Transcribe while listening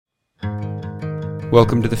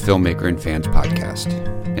Welcome to the Filmmaker and Fans podcast.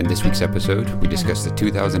 In this week's episode, we discuss the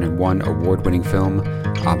 2001 award-winning film,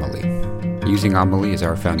 Amélie. Using Amélie as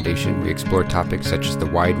our foundation, we explore topics such as the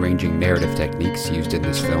wide-ranging narrative techniques used in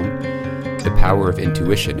this film, the power of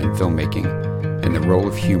intuition in filmmaking, and the role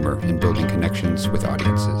of humor in building connections with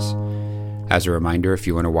audiences. As a reminder, if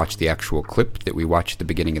you want to watch the actual clip that we watched at the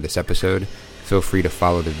beginning of this episode, feel free to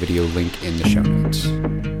follow the video link in the show notes.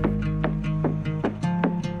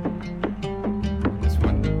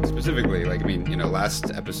 Specifically,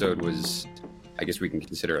 last episode was, I guess we can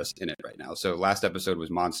consider us in it right now. So last episode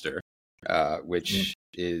was Monster, which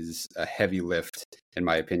is a heavy lift, in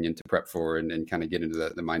my opinion, to prep for and kind of get into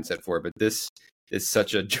the mindset for. But this is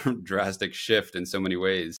such a drastic shift in so many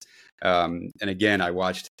ways. And again, I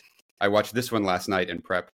watched this one last night in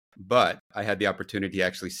prep, but I had the opportunity to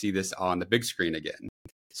actually see this on the big screen again.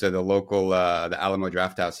 So the local, the Alamo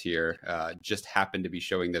Drafthouse here, just happened to be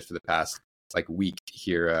showing this for the past week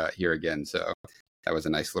here again. So that was a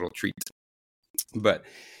nice little treat. But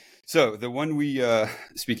so the one we,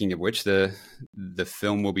 speaking of which, the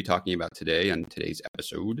film we'll be talking about today on today's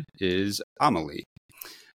episode is Amélie.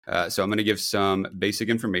 So I'm going to give some basic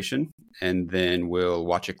information and then we'll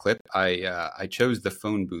watch a clip. I chose the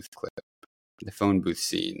phone booth clip, the phone booth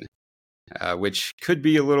scene, which could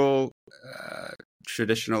be a little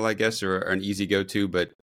traditional, I guess, or an easy go-to,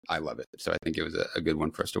 but I love it. So I think it was a good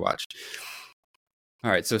one for us to watch. All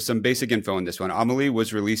right, so some basic info on this one. Amélie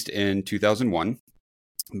was released in 2001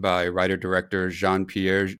 by writer-director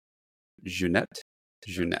Jean-Pierre Jeunet,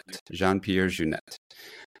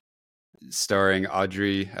 starring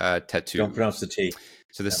Audrey Tautou. Don't pronounce the T.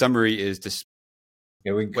 So the summary is...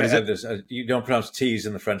 Yeah, we can have this. You don't pronounce T's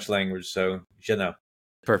in the French language, so je know.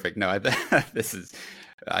 Perfect. No, this is...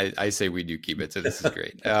 I say we do keep it, so this is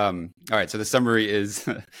great. All right, so the summary is...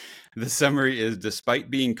 The summary is, despite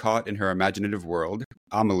being caught in her imaginative world,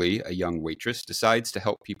 Amélie, a young waitress, decides to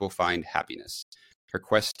help people find happiness. Her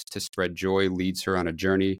quest to spread joy leads her on a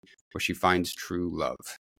journey where she finds true love.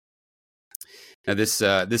 Now, this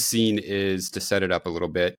scene is, to set it up a little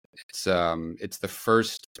bit, it's the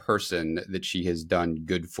first person that she has done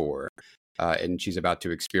good for, and she's about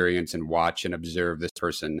to experience and watch and observe this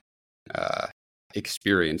person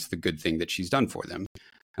experience the good thing that she's done for them.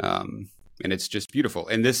 And it's just beautiful.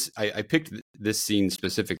 And I picked this scene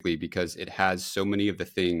specifically because it has so many of the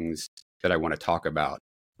things that I want to talk about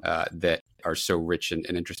that are so rich and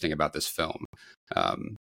interesting about this film.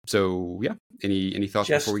 So yeah, any thoughts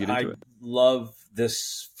before we get into it? I love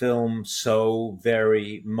this film so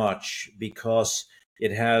very much because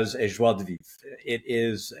it has a joie de vivre. It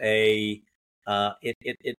is it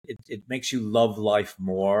makes you love life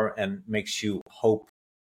more and makes you hope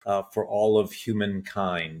for all of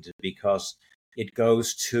humankind, because it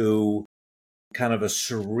goes to kind of a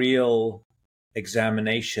surreal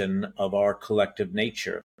examination of our collective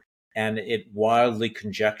nature. And it wildly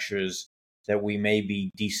conjectures that we may be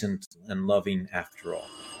decent and loving after all.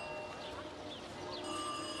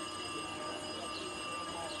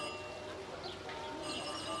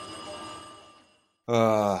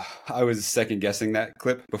 I was second guessing that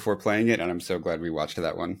clip before playing it, and I'm so glad we watched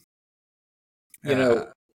that one.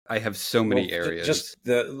 I have so many areas. Just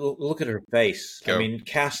look at her face. Go. I mean,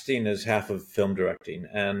 casting is half of film directing,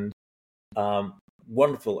 and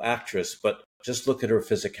wonderful actress, but just look at her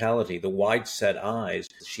physicality, the wide set eyes.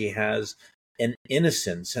 She has an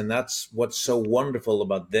innocence, and that's what's so wonderful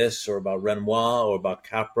about this, or about Renoir, or about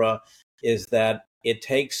Capra, is that it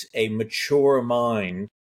takes a mature mind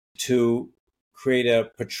to create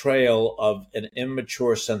a portrayal of an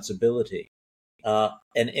immature sensibility,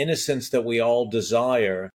 an innocence that we all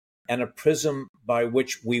desire, and a prism by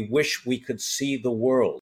which we wish we could see the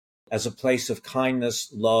world as a place of kindness,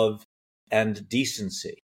 love, and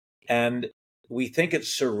decency. And we think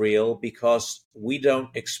it's surreal because we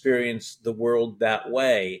don't experience the world that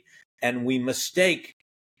way, and we mistake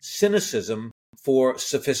cynicism for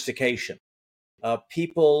sophistication.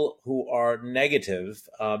 People who are negative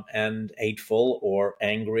and hateful or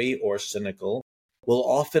angry or cynical will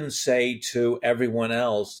often say to everyone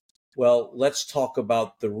else, well, let's talk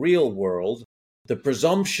about the real world. The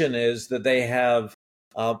presumption is that they have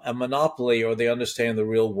a monopoly, or they understand the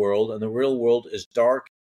real world, and the real world is dark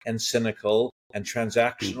and cynical and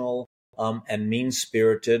transactional and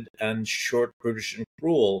mean-spirited and short, brutish, and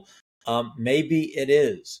cruel. Maybe it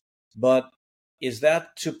is, but is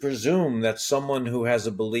that to presume that someone who has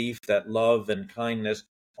a belief that love and kindness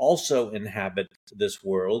also inhabit this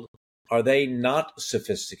world, are they not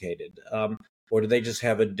sophisticated? Or do they just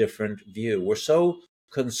have a different view? We're so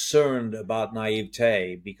concerned about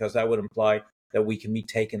naivete because that would imply that we can be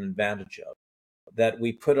taken advantage of. that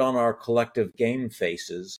we put on our collective game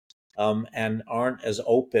faces, and aren't as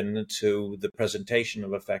open to the presentation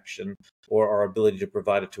of affection or our ability to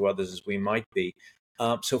provide it to others as we might be.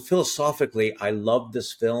 So philosophically, I love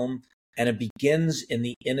this film, and it begins in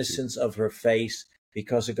the innocence of her face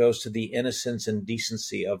because it goes to the innocence and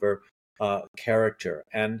decency of her character.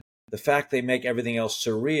 And the fact they make everything else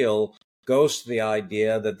surreal goes to the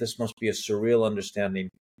idea that this must be a surreal understanding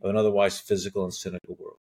of an otherwise physical and cynical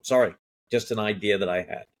world. Sorry, just an idea that I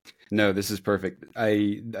had. No, this is perfect.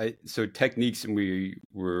 So techniques, and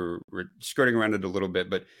we're skirting around it a little bit,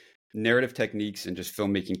 but narrative techniques and just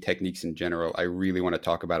filmmaking techniques in general, I really want to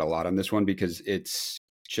talk about a lot on this one because it's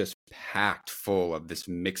just packed full of this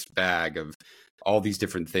mixed bag of all these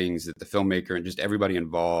different things that the filmmaker and just everybody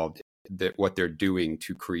involved, that what they're doing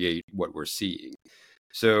to create what we're seeing.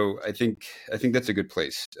 So I think that's a good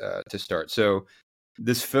place to start. So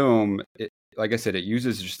this film, like I said, it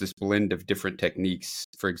uses just this blend of different techniques.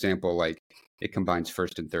 For example, like it combines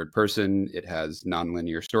first and third person, it has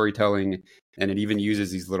nonlinear storytelling, and it even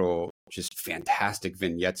uses these little just fantastic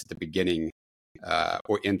vignettes at the beginning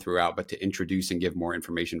or in throughout, but to introduce and give more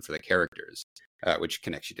information for the characters, which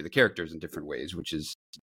connects you to the characters in different ways, which is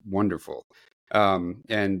wonderful.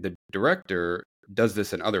 And the director does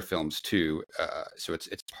this in other films too. So it's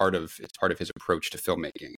part of his approach to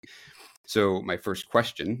filmmaking. So my first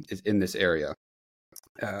question is in this area.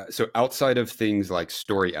 So outside of things like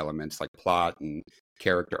story elements, like plot and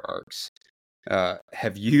character arcs,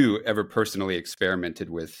 have you ever personally experimented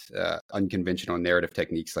with unconventional narrative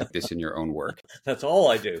techniques like this in your own work? That's all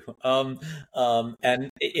I do. And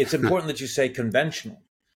it's important that you say conventional,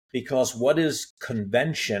 because what is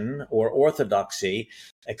convention or orthodoxy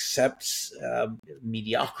accepts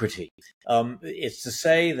mediocrity. It's to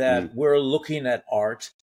say that we're looking at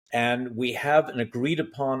art and we have an agreed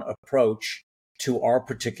upon approach to our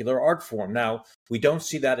particular art form. Now, we don't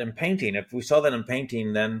see that in painting. If we saw that in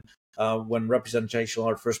painting, then when representational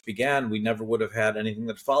art first began, we never would have had anything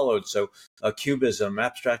that followed. So Cubism,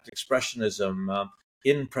 abstract expressionism,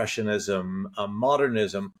 impressionism,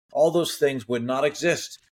 modernism, all those things would not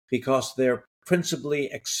exist because they're principally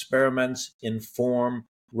experiments in form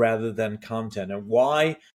rather than content. And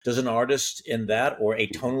why does an artist in that, or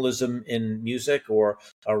atonalism in music, or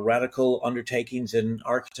radical undertakings in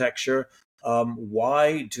architecture,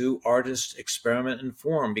 why do artists experiment in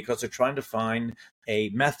form? Because they're trying to find a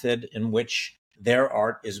method in which their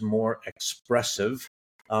art is more expressive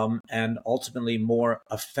and ultimately more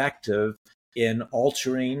effective in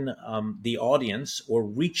altering the audience or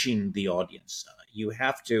reaching the audience. You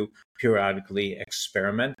have to periodically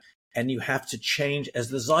experiment, and you have to change as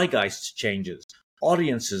the zeitgeist changes.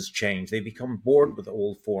 Audiences change. They become bored with the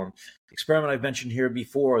old form. Experiment I've mentioned here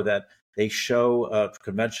before, that they show a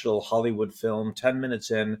conventional Hollywood film, 10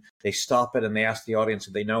 minutes in, they stop it and they ask the audience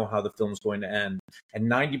if they know how the film's going to end.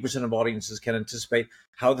 And 90% of audiences can anticipate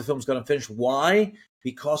how the film's going to finish. Why?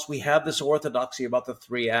 Because we have this orthodoxy about the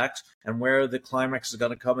three acts and where the climax is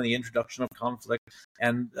going to come, and the introduction of conflict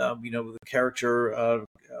and, the character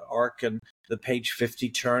arc and the page 50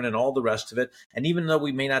 turn and all the rest of it. And even though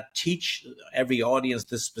we may not teach every audience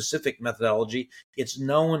this specific methodology, it's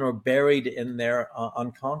known or buried in their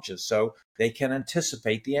unconscious. So they can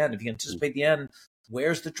anticipate the end. If you anticipate the end,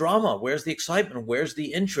 where's the drama? Where's the excitement? Where's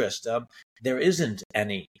the interest? There isn't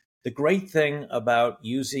any. The great thing about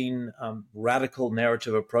using radical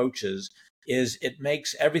narrative approaches is it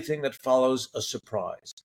makes everything that follows a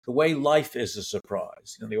surprise. The way life is a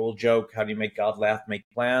surprise. The old joke, how do you make God laugh, make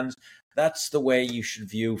plans? That's the way you should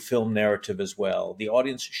view film narrative as well. The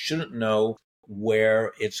audience shouldn't know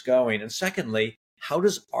where it's going. And secondly, how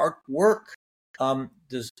does art work?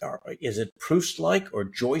 Is it Proust-like or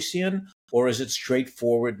Joycean, or is it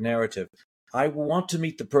straightforward narrative? I want to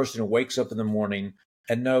meet the person who wakes up in the morning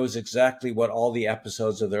and knows exactly what all the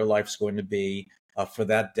episodes of their life is going to be for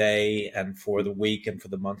that day and for the week and for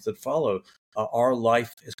the months that follow. Our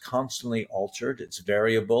life is constantly altered. It's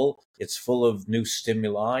variable. It's full of new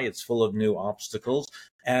stimuli. It's full of new obstacles.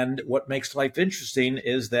 And what makes life interesting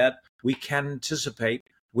is that we can anticipate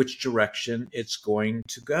which direction it's going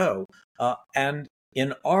to go. And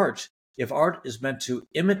in art, if art is meant to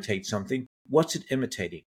imitate something, what's it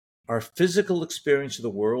imitating? Our physical experience of the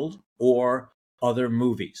world or other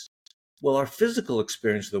movies? Well, our physical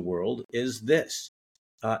experience of the world is this.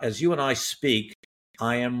 As you and I speak,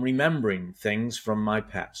 I am remembering things from my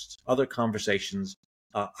past, other conversations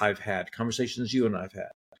I've had, conversations you and I've had.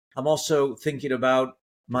 I'm also thinking about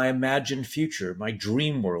my imagined future, my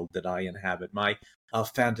dream world that I inhabit, my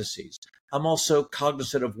fantasies. I'm also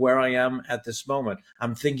cognizant of where I am at this moment.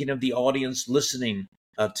 I'm thinking of the audience listening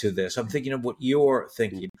to this. I'm thinking of what you're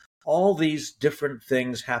thinking. all these different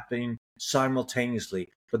things happening simultaneously,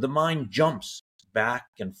 but the mind jumps back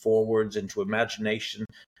and forwards into imagination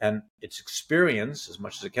and its experience, as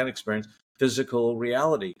much as it can experience, physical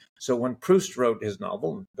reality. So when Proust wrote his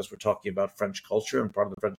novel, because we're talking about French culture and part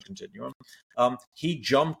of the French continuum, he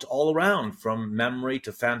jumped all around from memory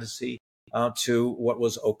to fantasy to what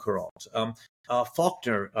was occurrent.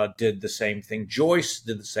 Faulkner did the same thing. Joyce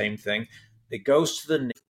did the same thing. It goes to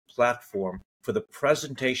the platform for the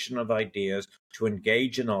presentation of ideas to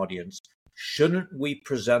engage an audience. Shouldn't we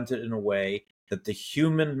present it in a way that the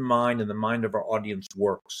human mind and the mind of our audience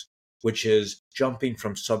works, which is jumping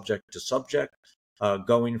from subject to subject,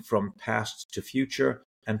 going from past to future,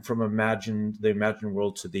 and from the imagined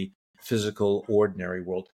world to the physical, ordinary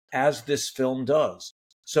world, as this film does.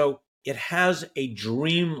 So it has a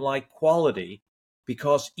dreamlike quality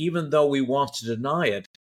because even though we want to deny it,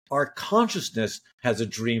 our consciousness has a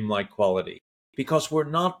dreamlike quality because we're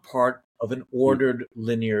not part of an ordered,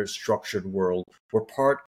 linear, structured world. We're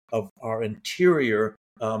part of our interior,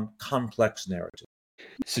 complex narrative.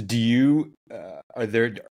 So do you, are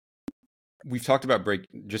there, we've talked about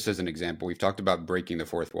just as an example, we've talked about breaking the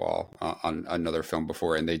fourth wall on another film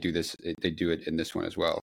before, and they do it in this one as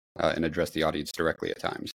well, and address the audience directly at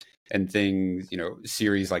times. And things,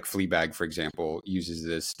 series like Fleabag, for example, uses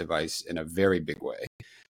this device in a very big way.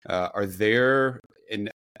 Are there,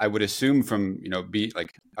 and I would assume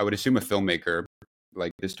I would assume a filmmaker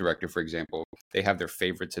like this director, for example, they have their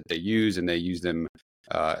favorites that they use, and they use them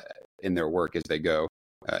in their work as they go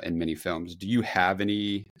in many films. Do you have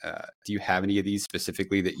any? Do you have any of these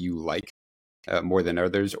specifically that you like more than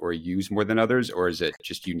others, or use more than others, or is it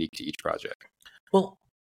just unique to each project? Well,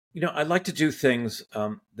 I like to do things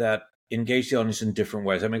that engage the audience in different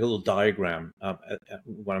ways. I make a little diagram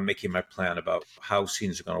when I'm making my plan about how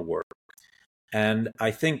scenes are going to work. And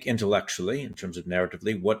I think intellectually, in terms of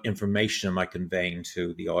narratively, what information am I conveying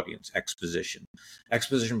to the audience? Exposition.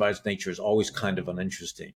 Exposition by its nature is always kind of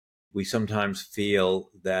uninteresting. We sometimes feel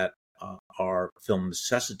that our film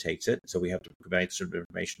necessitates it, so we have to convey certain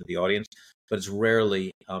information to the audience, but it's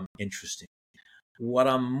rarely interesting. What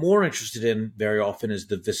I'm more interested in very often is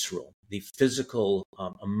the visceral, the physical,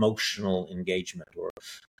 emotional engagement, or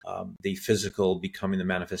the physical becoming the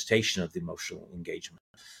manifestation of the emotional engagement.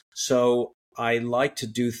 So I like to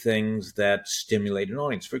do things that stimulate an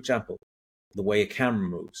audience. For example, the way a camera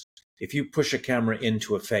moves. If you push a camera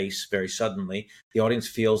into a face very suddenly, the audience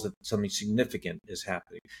feels that something significant is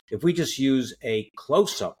happening. If we just use a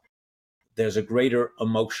close-up, there's a greater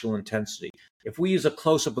emotional intensity. If we use a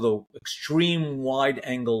close-up with an extreme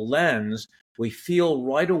wide-angle lens, we feel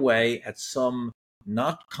right away at some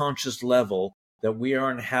not conscious level that we are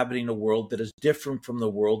inhabiting a world that is different from the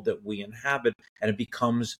world that we inhabit, and it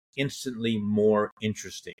becomes instantly more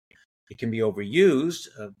interesting. It can be overused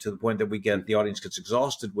to the point that the audience gets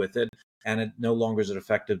exhausted with it, and it no longer is an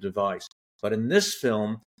effective device. But in this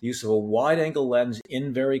film, the use of a wide-angle lens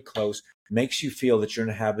in very close makes you feel that you're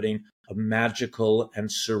inhabiting a magical and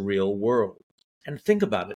surreal world. And think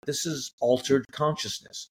about it. This is altered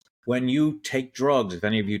consciousness. When you take drugs, if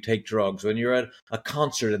any of you take drugs, when you're at a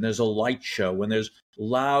concert and there's a light show, when there's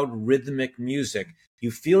loud rhythmic music,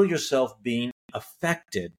 you feel yourself being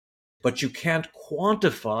affected, but you can't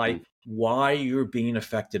quantify why you're being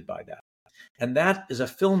affected by that. And that is a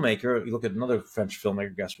filmmaker. You look at another French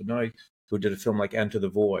filmmaker, Gaspar Noé, who did a film like Enter the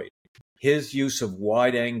Void. His use of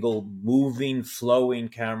wide-angle, moving, flowing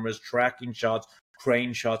cameras, tracking shots,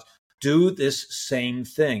 crane shots, do this same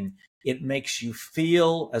thing. It makes you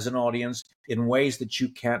feel as an audience in ways that you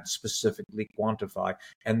can't specifically quantify.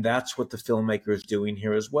 And that's what the filmmaker is doing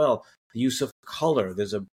here as well. The use of color.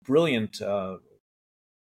 There's a brilliant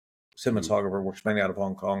cinematographer works mainly out of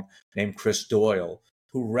Hong Kong named Chris Doyle,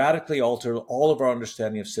 who radically altered all of our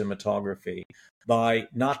understanding of cinematography by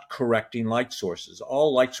not correcting light sources.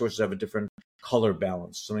 All light sources have a different color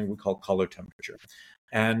balance, something we call color temperature.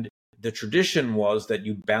 And the tradition was that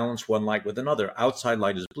you balance one light with another. Outside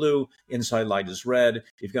light is blue, inside light is red.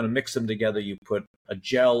 If you're going to mix them together, you put a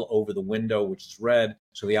gel over the window, which is red,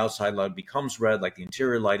 so the outside light becomes red like the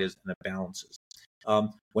interior light is, and it balances.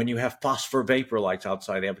 When you have phosphor vapor lights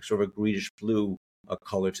outside, they have sort of a greenish blue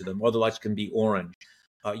color to them. Other lights can be orange.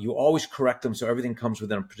 You always correct them so everything comes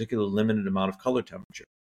within a particular limited amount of color temperature,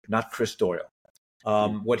 not Chris Doyle.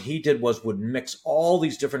 What he did would mix all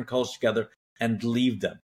these different colors together and leave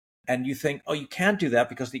them. And you think, oh, you can't do that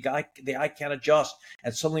because the eye can't adjust.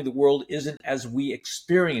 And suddenly the world isn't as we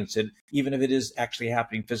experience it, even if it is actually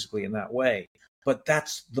happening physically in that way. But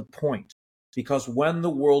that's the point. Because when the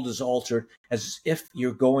world is altered, as if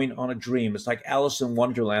you're going on a dream, it's like Alice in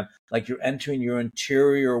Wonderland, like you're entering your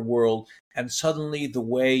interior world and suddenly the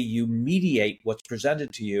way you mediate what's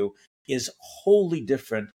presented to you is wholly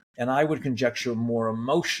different, and I would conjecture more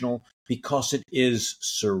emotional because it is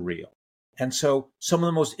surreal. And so some of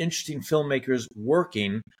the most interesting filmmakers work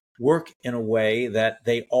in a way that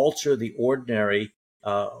they alter the ordinary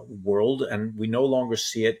world, and we no longer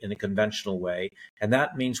see it in a conventional way. And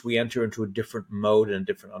that means we enter into a different mode and a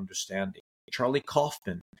different understanding. Charlie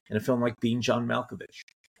Kaufman in a film like Being John Malkovich.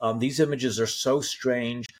 These images are so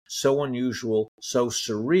strange, so unusual, so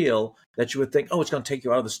surreal that you would think, oh, it's going to take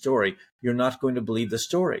you out of the story. You're not going to believe the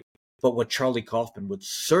story. But what Charlie Kaufman would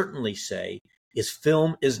certainly say is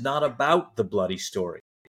film is not about the bloody story.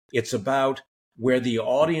 It's about where the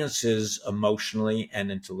audience is emotionally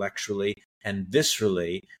and intellectually and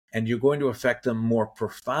viscerally, and you're going to affect them more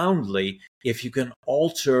profoundly if you can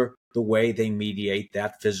alter the way they mediate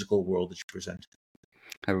that physical world that you present.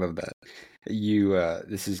 I love that. You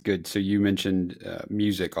this is good. So you mentioned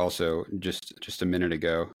music also just a minute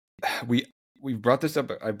ago. We've brought this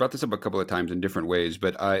up. I brought this up a couple of times in different ways,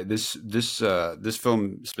 but this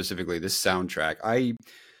film specifically, this soundtrack.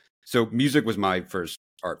 So music was my first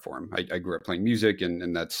art form. I grew up playing music,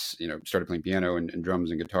 and that's, started playing piano and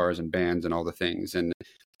drums and guitars and bands and all the things. And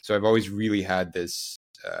so I've always really had this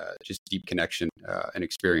just deep connection and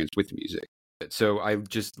experience with music. So I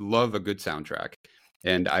just love a good soundtrack.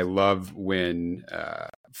 And I love when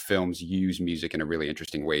films use music in a really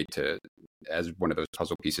interesting way as one of those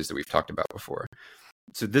puzzle pieces that we've talked about before.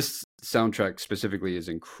 So this soundtrack specifically is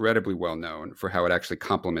incredibly well known for how it actually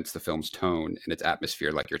complements the film's tone and its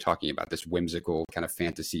atmosphere, like you're talking about, this whimsical kind of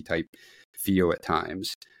fantasy type feel at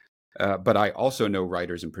times. But I also know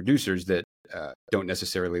writers and producers that don't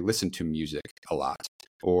necessarily listen to music a lot,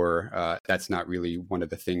 or that's not really one of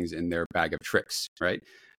the things in their bag of tricks, right?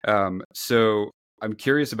 So I'm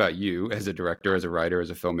curious about you as a director, as a writer,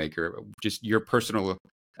 as a filmmaker, just your personal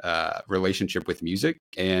relationship with music,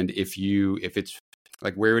 and if it's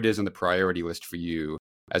like where it is on the priority list for you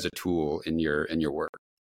as a tool in your work.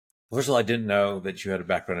 First of all, I didn't know that you had a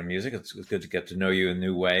background in music. It's good to get to know you in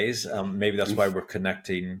new ways. Maybe that's why we're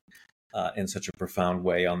connecting in such a profound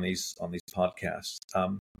way on these podcasts.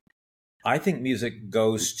 I think music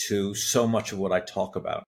goes to so much of what I talk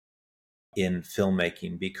about in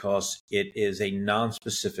filmmaking because it is a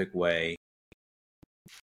non-specific way,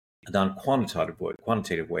 a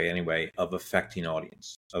quantitative way anyway, of affecting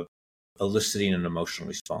audience, of eliciting an emotional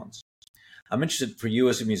response. I'm interested for you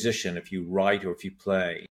as a musician, if you write or if you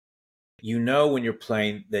play, when you're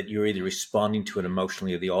playing that you're either responding to it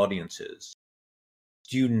emotionally or the audience is.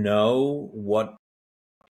 Do you know what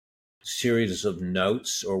series of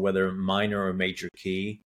notes, or whether minor or major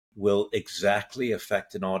key, will exactly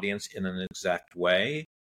affect an audience in an exact way?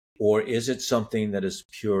 Or is it something that is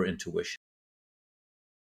pure intuition?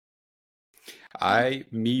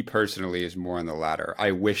 Me personally is more on the latter.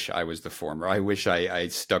 I wish I was the former. I wish I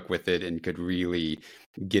stuck with it and could really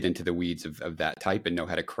get into the weeds of that type and know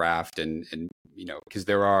how to craft and because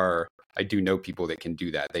I do know people that can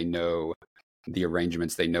do that. They know the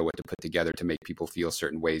arrangements, they know what to put together to make people feel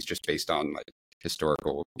certain ways just based on like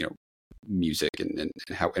historical, music and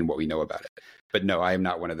how and what we know about it. But no, I am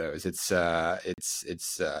not one of those. It's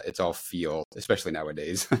all feel, especially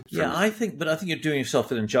nowadays. Yeah, I think you're doing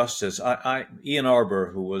yourself an injustice. Ian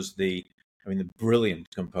Arbor, who was the brilliant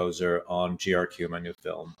composer on GRQ, my new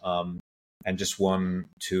film, and just won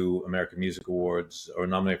 2 American Music Awards, or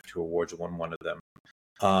nominated for 2 awards, and won one of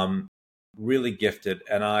them. Really gifted,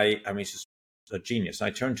 and he's just a genius. And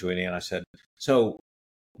I turned to Ian and I said, "So,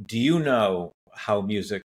 do you know how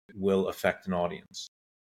music will affect an audience?"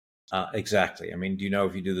 Exactly. Do you know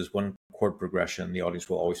if you do this one chord progression, the audience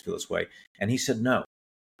will always feel this way? And he said no.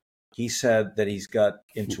 He said that he's got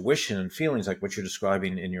intuition and feelings like what you're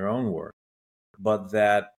describing in your own work, but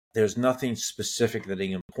that there's nothing specific that he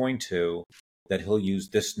can point to that he'll use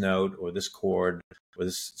this note or this chord or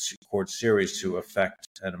this chord series to affect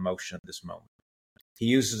an emotion at this moment. He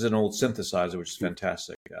uses an old synthesizer, which is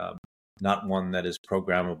fantastic, not one that is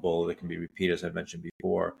programmable, that can be repeated, as I mentioned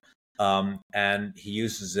before. And he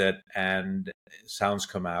uses it, and sounds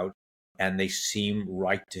come out, and they seem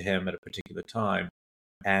right to him at a particular time.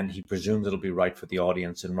 And he presumes it'll be right for the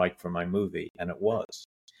audience and right for my movie, and it was.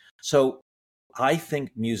 So I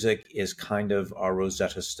think music is kind of our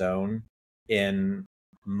Rosetta Stone in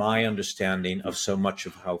my understanding of so much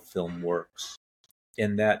of how film works,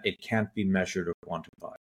 in that it can't be measured or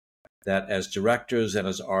quantified. That as directors and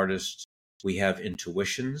as artists, we have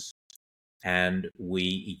intuitions, and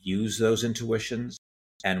we use those intuitions,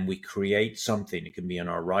 and we create something. It can be in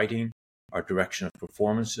our writing, our direction of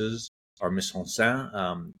performances, our mise en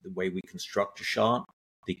scène, the way we construct a shot,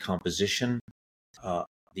 the composition,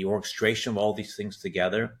 the orchestration of all these things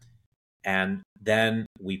together, and then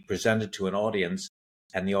we present it to an audience,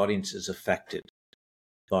 and the audience is affected,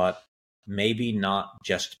 but maybe not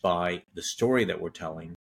just by the story that we're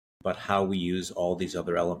telling, but how we use all these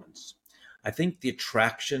other elements. I think the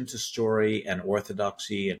attraction to story and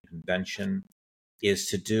orthodoxy and convention is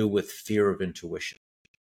to do with fear of intuition,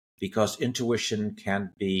 because intuition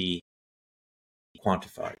can't be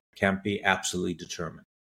quantified, can't be absolutely determined.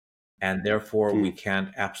 And therefore, we can't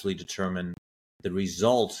absolutely determine the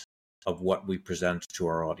result of what we present to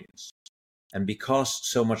our audience. And because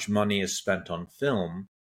so much money is spent on film,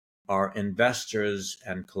 our investors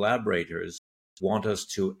and collaborators want us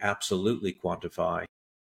to absolutely quantify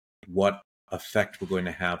what effect we're going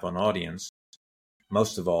to have on audience.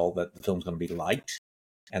 Most of all, that the film's going to be liked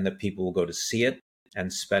and that people will go to see it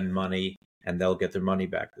and spend money and they'll get their money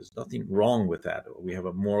back. There's nothing wrong with that. We have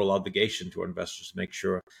a moral obligation to our investors to make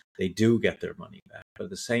sure they do get their money back. But at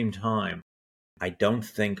the same time, I don't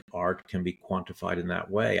think art can be quantified in that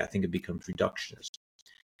way. I think it becomes reductionist.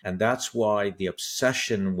 And that's why the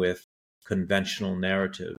obsession with conventional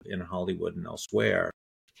narrative in Hollywood and elsewhere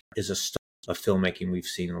is a style of filmmaking we've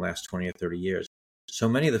seen in the last 20 or 30 years. So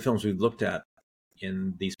many of the films we've looked at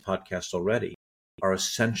in these podcasts already are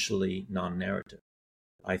essentially non-narrative.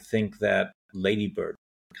 I think that Lady Bird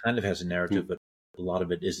kind of has a narrative, but a lot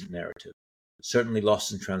of it isn't narrative. Certainly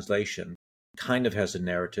Lost in Translation kind of has a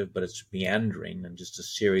narrative, but it's meandering and just a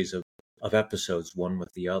series of episodes, one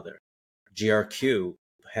with the other. GRQ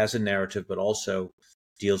has a narrative, but also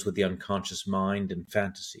deals with the unconscious mind and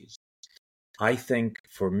fantasies. I think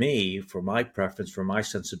for me, for my preference, for my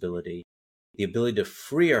sensibility, the ability to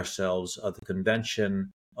free ourselves of the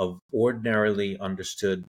convention of ordinarily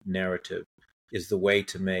understood narrative is the way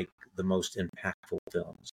to make the most impactful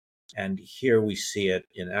films. And here we see it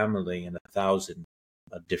in Amélie in 1,000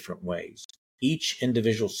 different ways. Each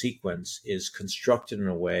individual sequence is constructed in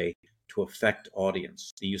a way to affect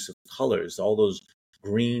audience. The use of colors, all those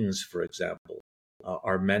greens, for example,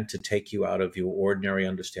 are meant to take you out of your ordinary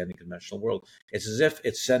understanding conventional world. It's as if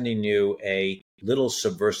it's sending you a little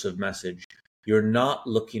subversive message. You're not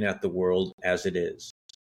looking at the world as it is,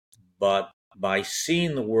 but by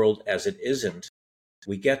seeing the world as it isn't,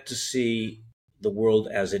 we get to see the world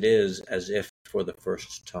as it is, as if for the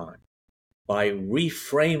first time. By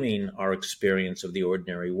reframing our experience of the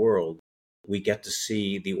ordinary world, we get to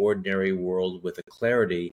see the ordinary world with a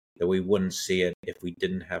clarity that we wouldn't see it if we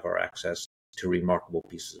didn't have our access to remarkable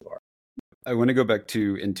pieces of art. I want to go back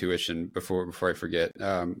to intuition before I forget.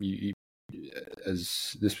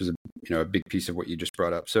 As this was a big piece of what you just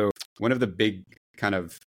brought up. So one of the big kind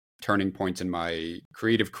of turning points in my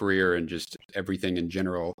creative career and just everything in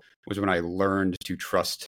general was when I learned to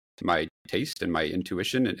trust my taste and my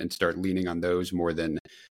intuition and start leaning on those more than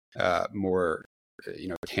more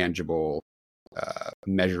tangible,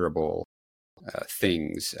 measurable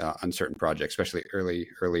things on certain projects, especially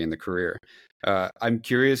early in the career. I'm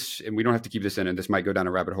curious, and we don't have to keep this in, and this might go down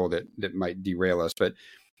a rabbit hole that might derail us, but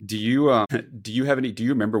do you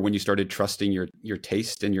remember when you started trusting your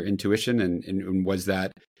taste and your intuition, and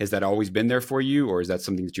has that always been there for you, or is that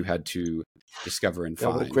something that you had to discover and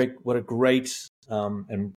find? What a great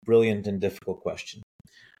and brilliant and difficult question.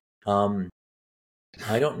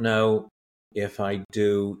 I don't know if I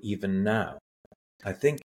do even now. I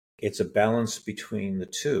think it's a balance between the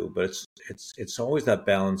two, but it's always that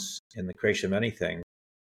balance in the creation of anything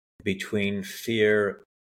between fear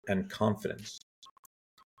and confidence.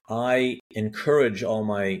 I encourage all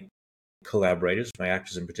my collaborators, my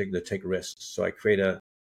actors in particular, to take risks. So I create a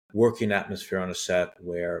working atmosphere on a set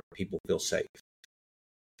where people feel safe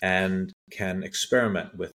and can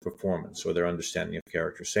experiment with performance or their understanding of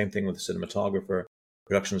character. Same thing with the cinematographer,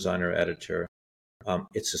 production designer, editor.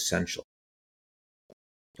 It's essential.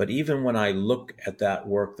 But even when I look at that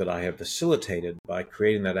work that I have facilitated by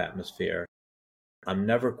creating that atmosphere, I'm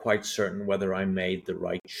never quite certain whether I made the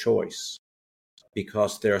right choice,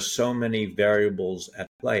 because there are so many variables at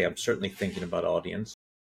play. I'm certainly thinking about audience,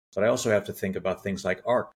 but I also have to think about things like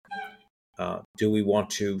arc. Do we want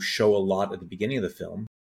to show a lot at the beginning of the film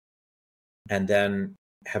and then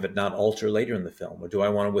have it not alter later in the film? Or do I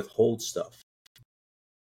want to withhold stuff?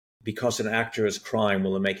 Because an actor is crying,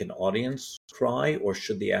 will it make an audience cry, or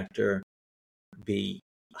should the actor be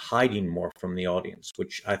hiding more from the audience,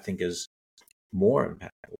 which I think is more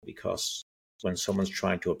impactful, because when someone's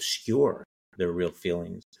trying to obscure their real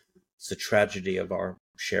feelings, it's the tragedy of our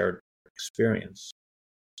shared experience.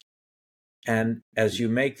 And as you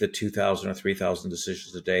make the 2,000 or 3,000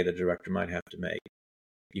 decisions a day the director might have to make,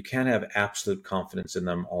 you can't have absolute confidence in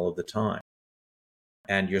them all of the time.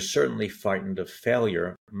 And you're certainly frightened of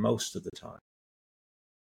failure most of the time.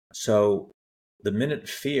 So the minute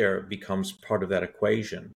fear becomes part of that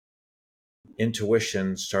equation,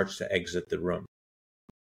 intuition starts to exit the room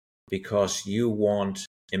because you want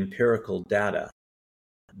empirical data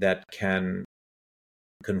that can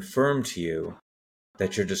confirm to you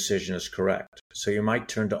that your decision is correct. So you might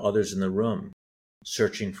turn to others in the room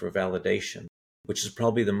searching for validation, which is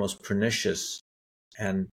probably the most pernicious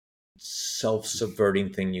and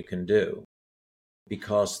self-subverting thing you can do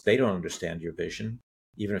because they don't understand your vision,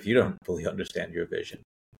 even if you don't fully understand your vision.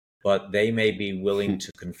 But they may be willing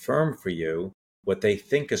to confirm for you what they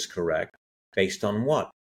think is correct based on what?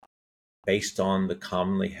 Based on the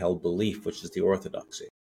commonly held belief, which is the orthodoxy.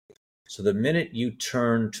 So the minute you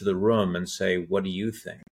turn to the room and say, what do you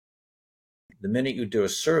think? The minute you do a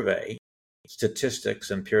survey,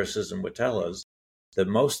 statistics, empiricism would tell us that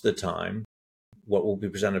most of the time, what will be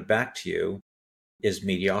presented back to you is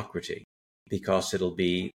mediocrity because it'll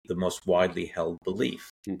be the most widely held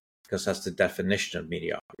belief because that's the definition of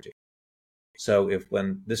mediocrity. So if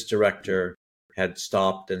when this director had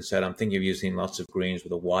stopped and said, I'm thinking of using lots of greens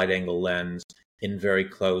with a wide angle lens in very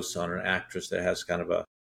close on an actress that has kind of a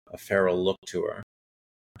feral look to her,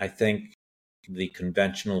 I think the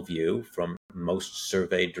conventional view from most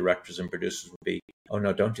surveyed directors and producers would be, oh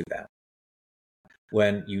no, don't do that.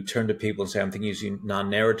 When you turn to people and say, I'm thinking of using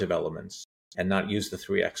non-narrative elements and not use the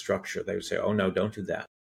 3x structure, they would say, oh no, don't do that.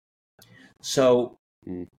 So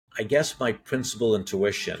I guess my principal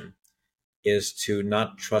intuition is to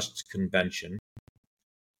not trust convention,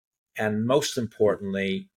 and most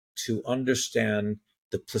importantly, to understand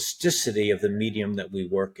the plasticity of the medium that we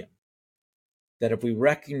work in. That if we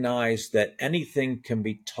recognize that anything can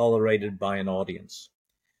be tolerated by an audience,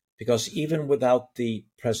 because even without the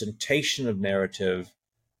presentation of narrative,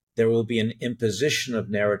 there will be an imposition of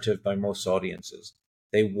narrative by most audiences.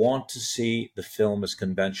 They want to see the film as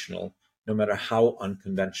conventional, no matter how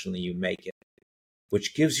unconventionally you make it,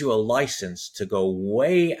 which gives you a license to go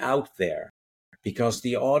way out there because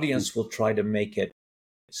the audience will try to make it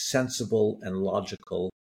sensible and logical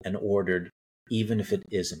and ordered, even if it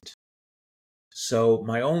isn't. So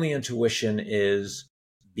my only intuition is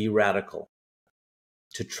be radical,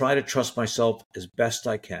 to try to trust myself as best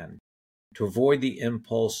I can, to avoid the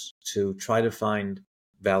impulse to try to find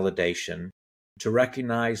validation, to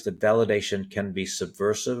recognize that validation can be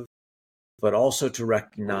subversive, but also to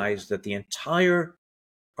recognize that the entire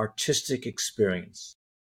artistic experience,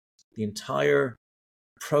 the entire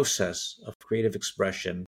process of creative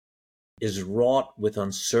expression is wrought with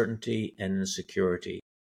uncertainty and insecurity,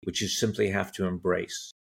 which you simply have to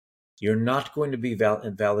embrace. You're not going to be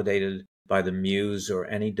validated by the muse or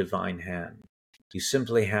any divine hand. You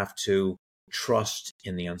simply have to trust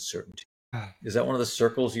in the uncertainty. Is that one of the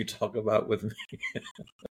circles you talk about with me?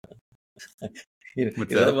 Is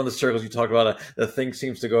that one of the circles you talk about? The thing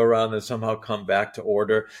seems to go around and somehow come back to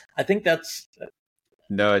order. I think that's...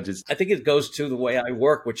 No, I think it goes to the way I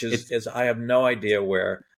work, which is I have no idea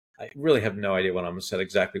where... I really have no idea when I'm going to set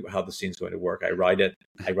exactly how the scene's going to work. I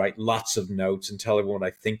write lots of notes and tell everyone what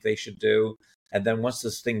I think they should do. And then once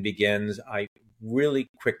this thing begins, I really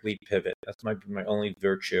quickly pivot. That's my only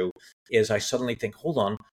virtue, is I suddenly think, hold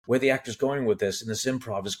on, where the actor's going with this, and this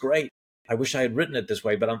improv is great. I wish I had written it this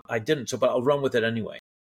way, but I didn't. But I'll run with it anyway.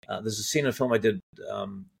 There's a scene in a film I did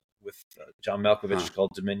with John Malkovich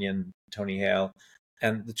called Dominion, Tony Hale,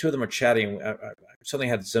 and the two of them are chatting. I suddenly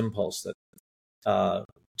had this impulse that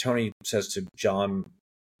Tony says to John,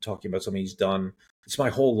 talking about something he's done, it's my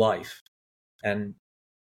whole life. And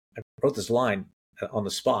I wrote this line on the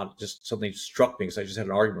spot, just something struck me because I just had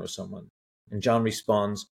an argument with someone. And John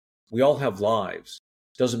responds, we all have lives.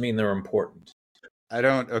 Doesn't mean they're important.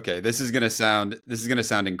 Okay, this is going to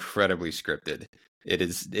sound incredibly scripted. It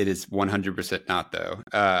is 100% not, though.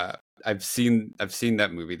 I've seen that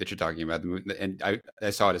movie that you're talking about, and I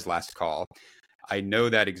saw it as Last Call. I know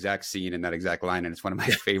that exact scene and that exact line, and it's one of my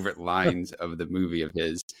favorite lines of the movie of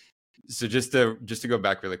his. So just to go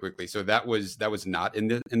back really quickly, so that was not in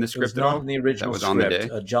the script at all. Not in the original that was script. On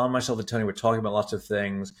the day. John, myself, and Tony were talking about lots of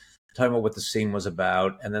things, talking about what the scene was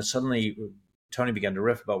about, and then suddenly Tony began to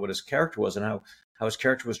riff about what his character was and how his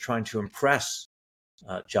character was trying to impress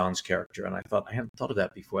John's character. And I thought, I hadn't thought of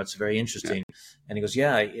that before. That's very interesting. Yeah. And he goes,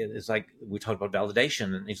 yeah, it's like we talked about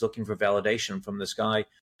validation, and he's looking for validation from this guy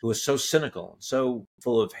who was so cynical, so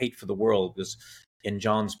full of hate for the world. Because in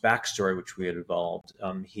John's backstory, which we had evolved,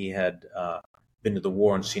 he had been to the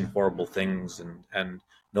war and seen horrible things and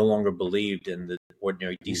no longer believed in the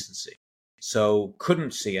ordinary decency. So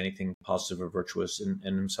couldn't see anything positive or virtuous in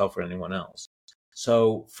himself or anyone else.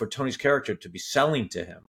 So for Tony's character to be selling to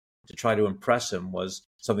him, to try to impress him, was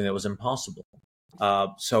something that was impossible.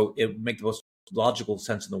 So it would make the most logical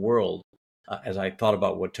sense in the world, as I thought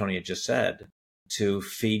about what Tony had just said, to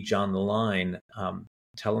feed John the line,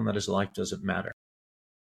 tell him that his life doesn't matter.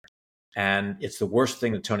 And it's the worst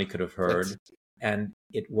thing that Tony could have heard. And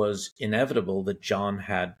it was inevitable that John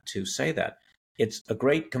had to say that. It's a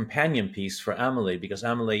great companion piece for Amélie, because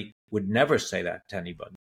Amélie would never say that to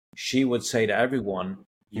anybody. She would say to everyone,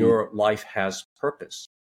 your life has purpose.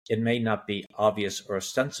 It may not be obvious or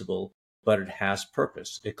ostensible, but it has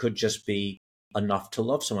purpose. It could just be enough to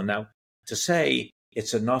love someone. Now, to say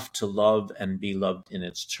it's enough to love and be loved in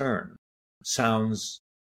its turn sounds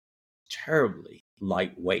terribly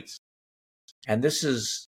lightweight. And this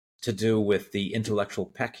is to do with the intellectual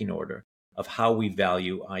pecking order of how we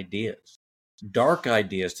value ideas. Dark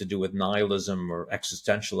ideas to do with nihilism or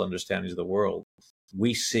existential understandings of the world,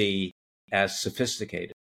 we see as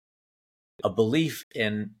sophisticated. A belief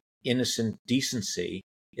in innocent decency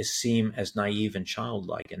is seen as naive and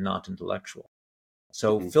childlike and not intellectual.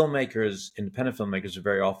 So filmmakers, independent filmmakers who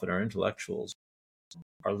very often are intellectuals,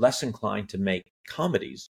 are less inclined to make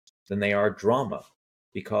comedies than they are drama,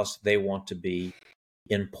 because they want to be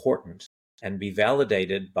important and be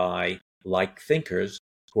validated by like thinkers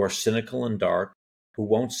who are cynical and dark, who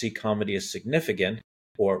won't see comedy as significant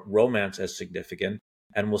or romance as significant,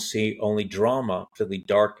 and will see only drama, particularly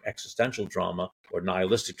dark existential drama or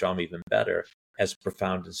nihilistic drama, even better, as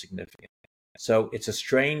profound and significant. So it's a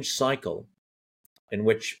strange cycle in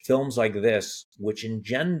which films like this, which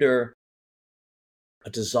engender a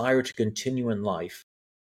desire to continue in life,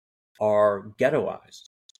 are ghettoized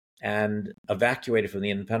and evacuated from the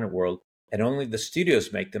independent world, and only the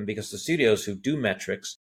studios make them, because the studios who do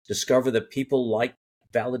metrics discover that people like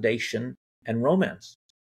validation and romance.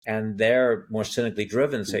 And they're more cynically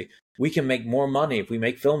driven and say, we can make more money if we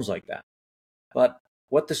make films like that. But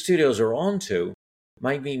what the studios are onto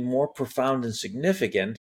might be more profound and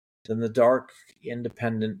significant than the dark,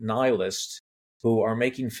 independent nihilists who are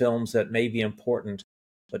making films that may be important,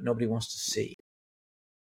 but nobody wants to see.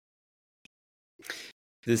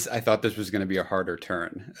 I thought this was going to be a harder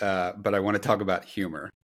turn, but I want to talk about humor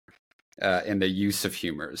and the use of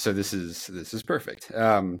humor. So this is perfect.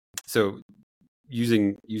 So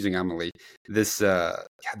using Amélie,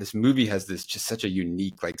 this movie has just such a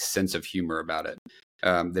unique sense of humor about it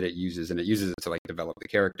that it uses it to develop the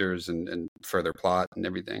characters and further plot and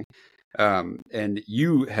everything. And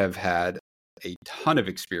you have had a ton of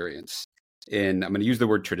experience in, I'm going to use the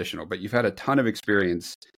word traditional, but you've had a ton of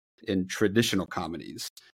experience in traditional comedies,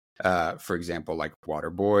 for example, like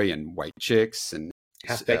Waterboy and White Chicks and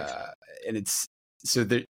Half-Baked. And it's so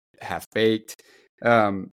they're Half-Baked.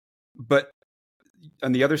 But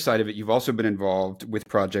on the other side of it, you've also been involved with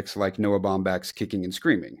projects like Noah Baumbach's Kicking and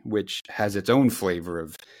Screaming, which has its own flavor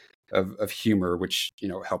of humor, which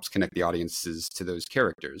helps connect the audiences to those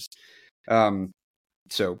characters.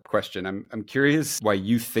 So question, I'm curious why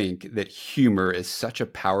you think that humor is such a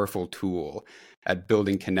powerful tool at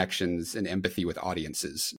building connections and empathy with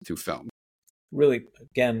audiences through film. Really,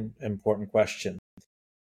 again, important question.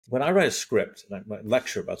 When I write a script, and I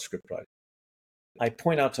lecture about script writing, I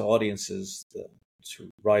point out to audiences, to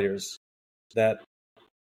writers, that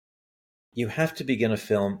you have to begin a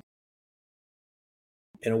film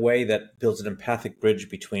in a way that builds an empathic bridge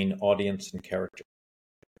between audience and character.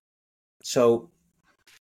 So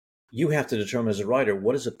you have to determine as a writer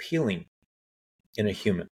what is appealing in a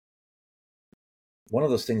human. One of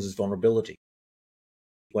those things is vulnerability.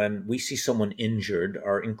 When we see someone injured,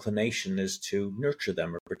 our inclination is to nurture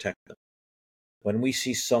them or protect them. When we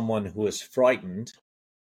see someone who is frightened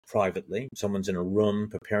privately, someone's in a room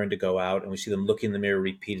preparing to go out, and we see them look in the mirror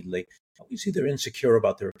repeatedly, we see they're insecure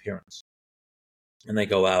about their appearance. And they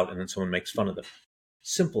go out, and then someone makes fun of them.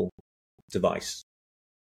 Simple device.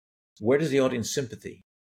 Where does the audience sympathy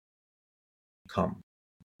come?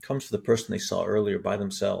 It comes to the person they saw earlier by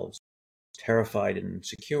themselves, terrified and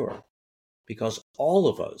insecure, because all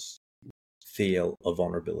of us feel a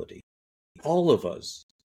vulnerability. All of us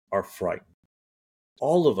are frightened.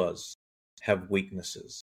 All of us have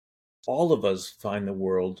weaknesses. All of us find the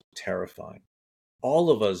world terrifying. All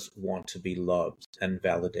of us want to be loved and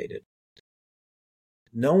validated.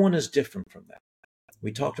 No one is different from that.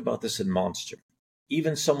 We talked about this in Monster.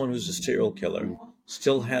 Even someone who's a serial killer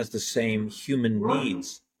still has the same human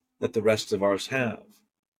needs that the rest of us have.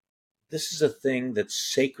 This is a thing that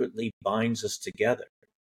sacredly binds us together,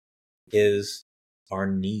 is our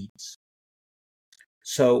needs.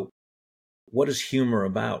 So what is humor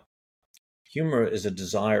about? Humor is a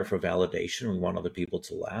desire for validation. We want other people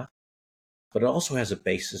to laugh. But it also has a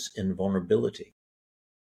basis in vulnerability.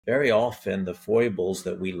 Very often, the foibles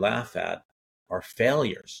that we laugh at are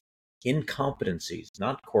failures, incompetencies,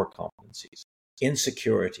 not core competencies.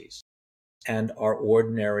 insecurities, and our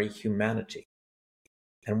ordinary humanity.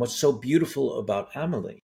 And what's so beautiful about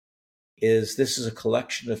Amélie is this is a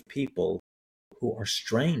collection of people who are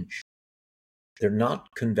strange. They're not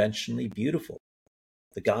conventionally beautiful.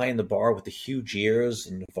 The guy in the bar with the huge ears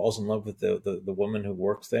and who falls in love with the woman who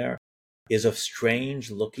works there is a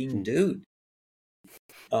strange looking dude.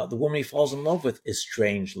 The woman he falls in love with is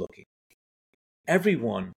strange looking.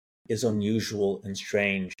 Everyone is unusual and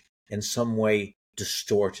strange, in some way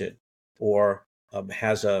distorted, or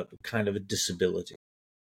has a kind of a disability.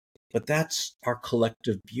 But that's our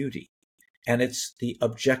collective beauty. And it's the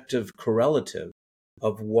objective correlative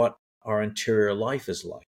of what our interior life is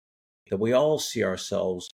like. That we all see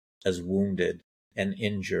ourselves as wounded and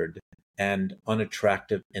injured and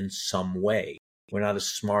unattractive in some way. We're not as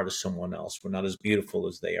smart as someone else. We're not as beautiful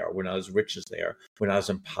as they are. We're not as rich as they are. We're not as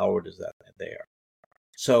empowered as they are.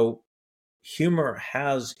 So humor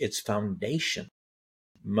has its foundation,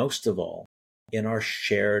 most of all, in our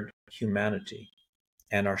shared humanity.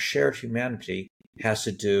 And our shared humanity has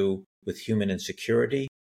to do with human insecurity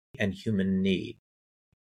and human need.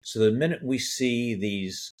 So the minute we see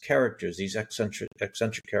these characters, these eccentric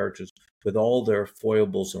characters with all their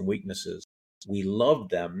foibles and weaknesses, we love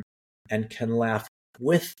them and can laugh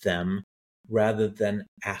with them rather than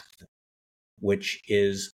at them, which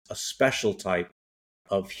is a special type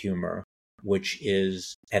of humor, which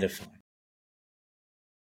is edifying.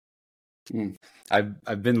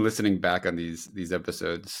 I've been listening back on these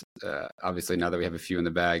episodes. Obviously, now that we have a few in the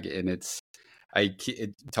bag, and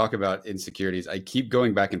talk about insecurities. I keep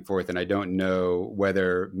going back and forth, and I don't know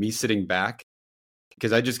whether me sitting back,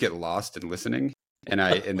 because I just get lost in listening, and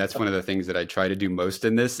that's one of the things that I try to do most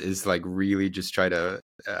in this is like really just try to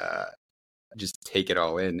just take it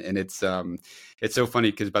all in, and it's so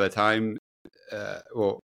funny because by the time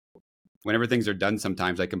whenever things are done,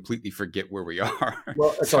 sometimes I completely forget where we are.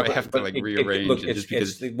 Well, so I have to rearrange.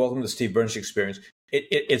 It's the welcome to Steve Burns experience.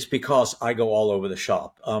 It's because I go all over the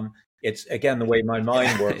shop. It's again the way my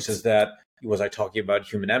mind works is that was I talking about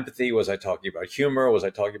human empathy? Was I talking about humor? Was I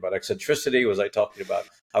talking about eccentricity? Was I talking about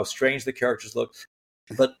how strange the characters look?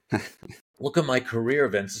 But look at my career,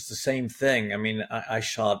 Vince. It's the same thing. I mean, I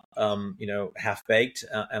shot Half Baked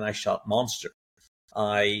and I shot Monster.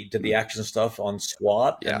 I did the action stuff on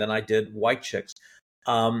SWAT, and then I did White Chicks.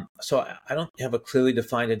 So I don't have a clearly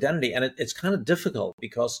defined identity, and it's kind of difficult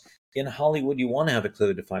because in Hollywood you want to have a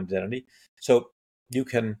clearly defined identity, so you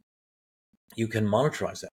can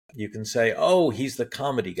monetize that. You can say, "Oh, he's the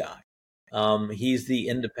comedy guy. He's the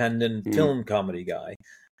independent film comedy guy,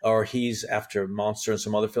 or he's after Monster and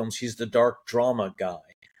some other films. He's the dark drama guy.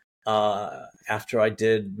 After I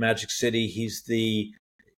did Magic City, he's the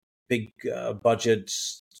big budget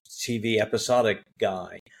TV episodic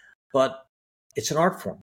guy." But it's an art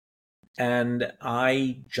form. And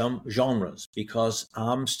I jump genres because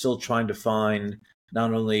I'm still trying to find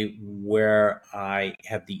not only where I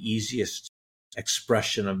have the easiest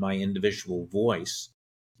expression of my individual voice,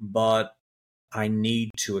 but I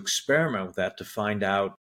need to experiment with that to find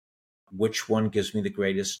out which one gives me the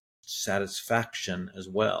greatest satisfaction as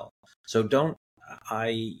well. So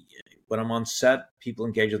when I'm on set, people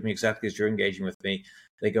engage with me exactly as you're engaging with me.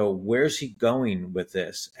 They go, "Where's he going with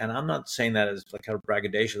this?" And I'm not saying that as like kind of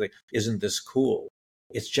braggadocio, like, "Isn't this cool?"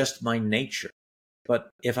 It's just my nature. But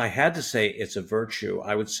if I had to say it's a virtue,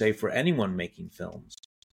 I would say for anyone making films,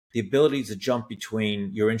 the ability to jump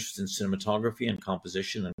between your interest in cinematography and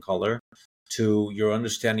composition and color to your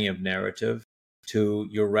understanding of narrative, to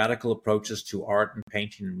your radical approaches to art and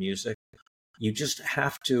painting and music, you just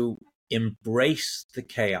have to embrace the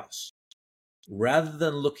chaos. Rather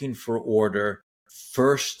than looking for order,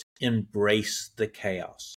 first embrace the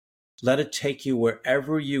chaos. Let it take you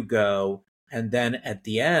wherever you go. And then at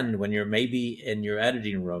the end, when you're maybe in your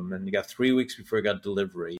editing room and you got 3 weeks before you got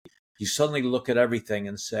delivery, you suddenly look at everything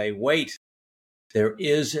and say, wait, there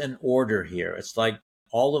is an order here. It's like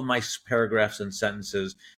all of my paragraphs and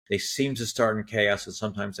sentences, they seem to start in chaos and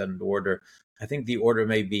sometimes end in order. I think the order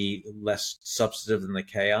may be less substantive than the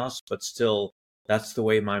chaos, but still, that's the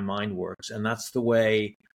way my mind works. And that's the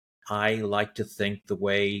way I like to think the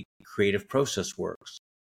way creative process works.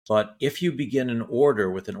 But if you begin in order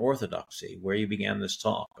with an orthodoxy, where you began this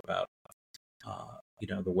talk about,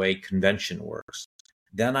 the way convention works,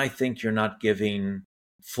 then I think you're not giving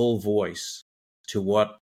full voice to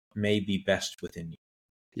what may be best within you.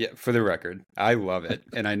 Yeah, for the record, I love it.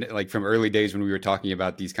 And I like from early days when we were talking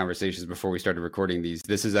about these conversations before we started recording these,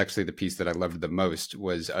 this is actually the piece that I loved the most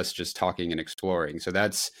was us just talking and exploring. So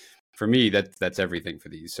that's, for me, that's everything for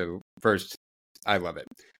these. So first, I love it.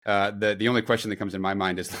 The only question that comes in my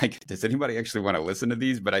mind is like, does anybody actually want to listen to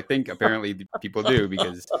these? But I think apparently people do,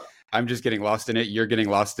 because I'm just getting lost in it. You're getting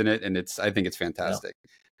lost in it, and I think it's fantastic.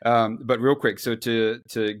 Yeah. But real quick, so to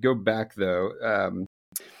go back though,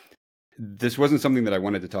 this wasn't something that I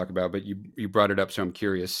wanted to talk about, but you brought it up, so I'm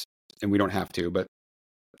curious, and we don't have to. But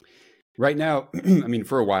right now, I mean,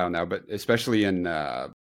 for a while now, but especially in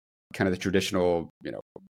kind of the traditional,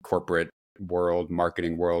 corporate world,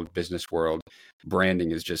 marketing world, business world, branding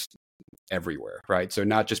is just everywhere, right? So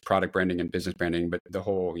not just product branding and business branding, but the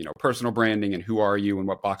whole, personal branding and who are you and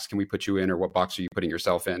what box can we put you in, or what box are you putting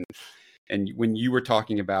yourself in? And when you were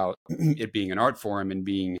talking about it being an art form and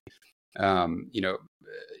being,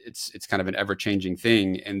 it's kind of an ever-changing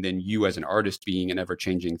thing, and then you as an artist being an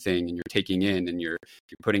ever-changing thing, and you're taking in and you're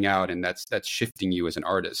putting out, and that's shifting you as an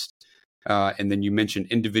artist. And then you mentioned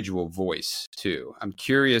individual voice too. I'm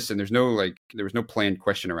curious, and there was no planned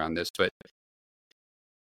question around this, but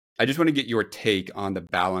I just want to get your take on the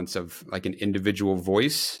balance of like an individual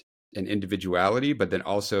voice and individuality, but then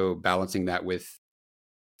also balancing that with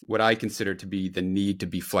what I consider to be the need to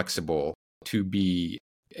be flexible, to be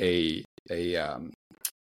a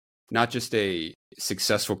not just a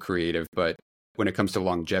successful creative, but when it comes to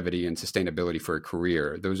longevity and sustainability for a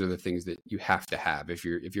career, those are the things that you have to have. If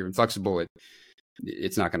you're inflexible,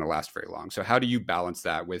 it's not going to last very long. So how do you balance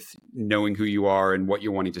that with knowing who you are and what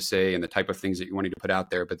you're wanting to say and the type of things that you're wanting to put out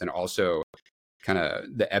there, but then also kind of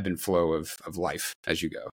the ebb and flow of life as you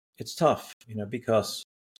go? It's tough, because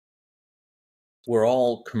we're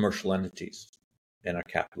all commercial entities in our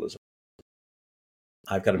capitalism.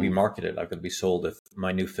 I've got to be marketed. I've got to be sold. If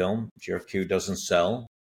my new film, GRQ, doesn't sell,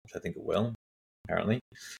 which I think it will, apparently,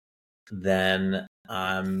 then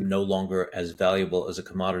I'm no longer as valuable as a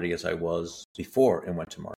commodity as I was before it went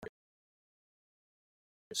to market.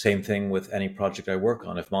 Same thing with any project I work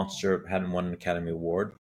on. If Monster hadn't won an Academy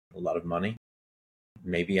Award, a lot of money,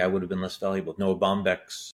 maybe I would have been less valuable. Noah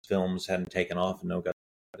Baumbach's films hadn't taken off and Noah got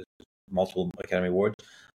multiple Academy Awards,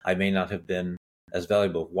 I may not have been as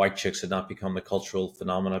valuable. White Chicks had not become the cultural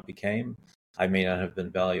phenomena it became, I may not have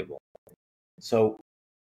been valuable. So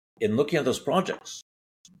in looking at those projects,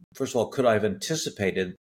 first of all, could I have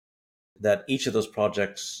anticipated that each of those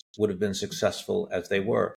projects would have been successful as they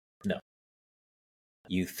were? No.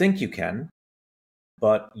 You think you can,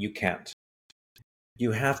 but you can't.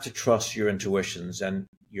 You have to trust your intuitions, and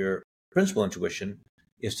your principal intuition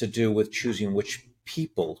is to do with choosing which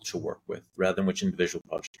people to work with rather than which individual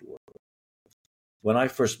project to work with. When I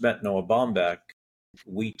first met Noah Baumbach,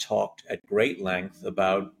 we talked at great length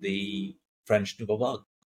about the French Nouvelle Vague,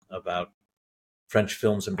 about French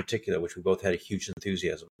films in particular, which we both had a huge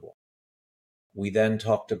enthusiasm for. We then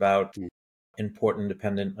talked about important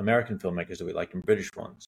independent American filmmakers that we liked and British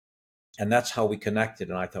ones. And that's how we connected.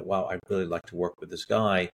 And I thought, wow, I'd really like to work with this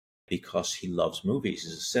guy because he loves movies.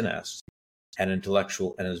 He's a cineast and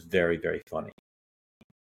intellectual and is very, very funny.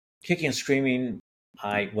 Kicking and Screaming,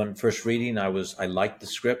 when first reading, I liked the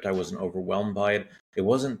script. I wasn't overwhelmed by it. It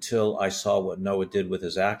wasn't until I saw what Noah did with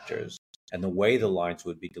his actors and the way the lines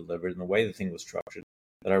would be delivered and the way the thing was structured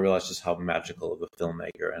that I realized just how magical of a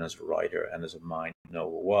filmmaker and as a writer and as a mind Noah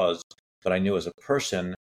was. But I knew as a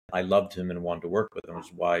person, I loved him and wanted to work with him, which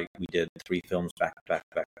is why we did 3 films back to back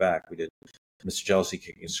to back to back. We did Mr. Jealousy,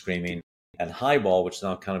 Kicking and Screaming, and Highball, which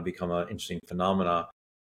now kind of become an interesting phenomena.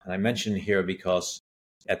 And I mention here because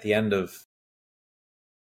at the end of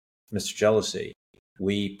Mr. Jealousy,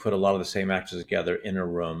 we put a lot of the same actors together in a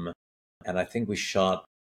room, and I think we shot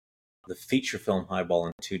the feature film Highball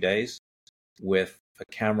in 2 days with a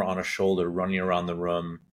camera on a shoulder running around the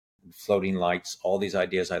room, floating lights, all these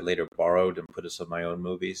ideas I later borrowed and put as some of my own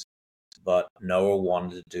movies. But Noah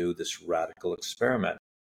wanted to do this radical experiment.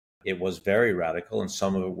 It was very radical, and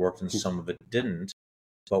some of it worked and some of it didn't.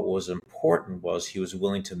 But what was important was he was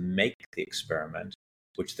willing to make the experiment,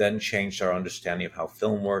 which then changed our understanding of how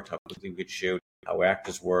film worked, how quickly we could shoot, how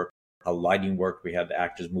actors worked, how lighting worked. We had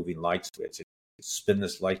actors moving lights. We had to spin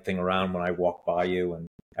this light thing around when I walked by you, and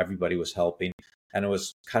everybody was helping. And it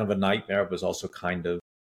was kind of a nightmare, but it was also kind of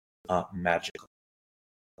magical.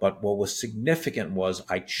 But what was significant was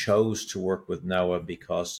I chose to work with Noah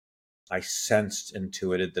because I sensed,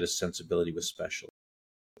 intuited that his sensibility was special.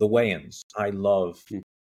 The Wayans, I love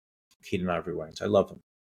Keaton Ivory Wayans. I love him.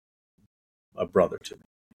 A brother to me.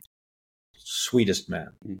 Sweetest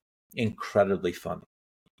man. Incredibly funny.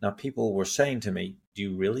 Now, people were saying to me, do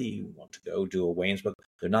you really want to go do a Wayans book?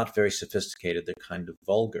 They're not very sophisticated. They're kind of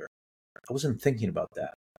vulgar. I wasn't thinking about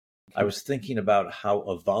that. I was thinking about how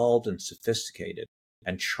evolved and sophisticated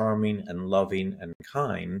and charming and loving and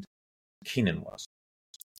kind Keenan was.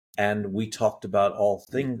 And we talked about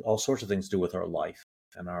all sorts of things to do with our life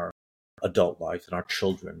and our adult life and our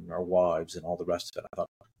children and our wives and all the rest of it. I thought,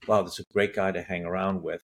 wow, this is a great guy to hang around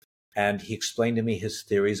with. And he explained to me his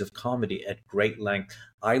theories of comedy at great length.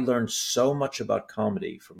 I learned so much about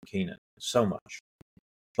comedy from Keenan, so much,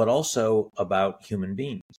 but also about human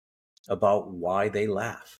beings, about why they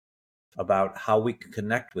laugh, about how we can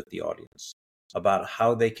connect with the audience, about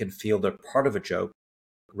how they can feel they're part of a joke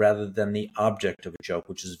rather than the object of a joke,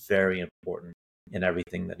 which is very important in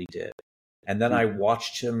everything that he did. And then I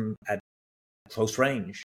watched him at close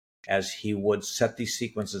range as he would set these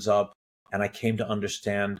sequences up, and I came to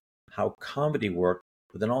understand how comedy worked,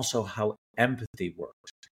 but then also how empathy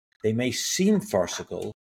worked. They may seem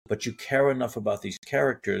farcical, but you care enough about these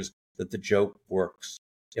characters that the joke works.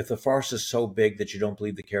 If the farce is so big that you don't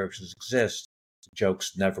believe the characters exist,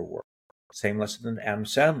 jokes never work. Same lesson that Adam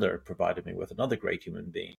Sandler provided me with, another great human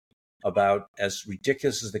being, about as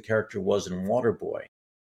ridiculous as the character was in Waterboy,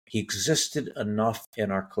 he existed enough in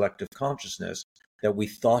our collective consciousness that we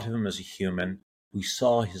thought of him as a human. We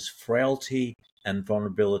saw his frailty and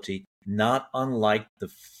vulnerability, not unlike the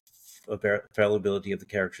frailty of the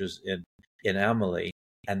characters in Amélie,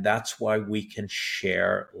 and that's why we can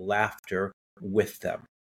share laughter with them.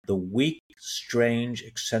 The weak, strange,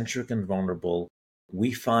 eccentric, and vulnerable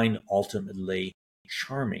we find ultimately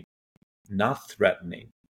charming, not threatening,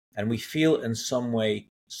 and we feel in some way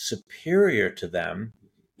superior to them,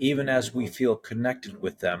 even as we feel connected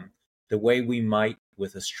with them, the way we might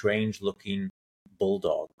with a strange-looking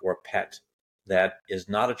bulldog or pet that is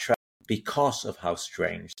not attractive because of how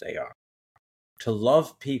strange they are. To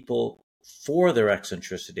love people for their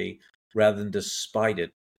eccentricity rather than despite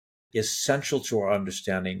it is central to our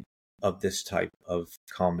understanding of this type of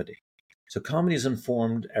comedy. So comedy has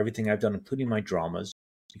informed everything I've done, including my dramas,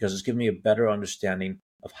 because it's given me a better understanding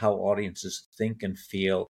of how audiences think and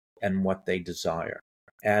feel and what they desire.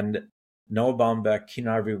 And Noah Baumbach,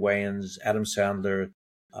 Keenan Ivory Wayans, Adam Sandler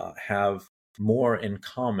have more in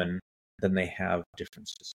common than they have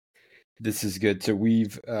differences. This is good. So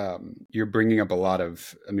you're bringing up a lot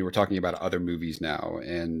of, we're talking about other movies now,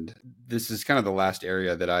 and this is kind of the last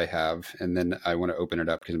area that I have. And then I want to open it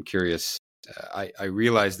up because I'm curious. I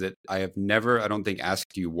realize that I have never, I don't think,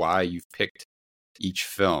 asked you why you've picked each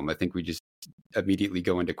film. I think we just immediately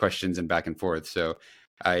go into questions and back and forth. So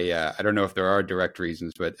I don't know if there are direct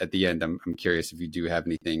reasons, but at the end, I'm curious if you do have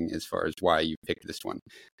anything as far as why you picked this one.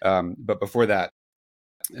 But before that,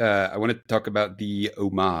 I want to talk about the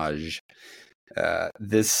homage.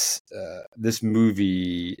 This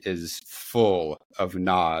movie is full of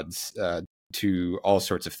nods to all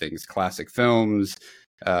sorts of things, classic films,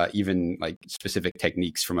 even like specific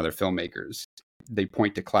techniques from other filmmakers. They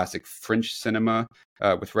point to classic French cinema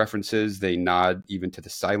with references. They nod even to the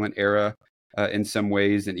silent era in some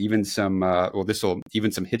ways, and even some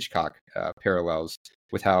even some Hitchcock parallels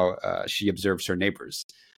with how she observes her neighbors.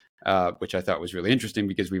 Which I thought was really interesting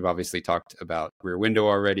because we've obviously talked about Rear Window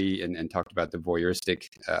already and talked about the voyeuristic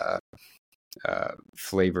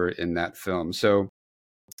flavor in that film. So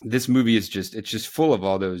this movie is just full of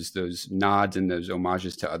all those nods and those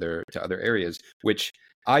homages to other areas, which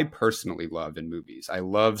I personally love in movies. I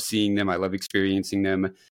love seeing them. I love experiencing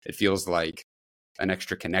them. It feels like an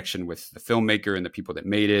extra connection with the filmmaker and the people that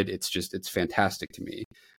made it. It's fantastic to me.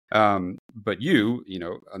 But you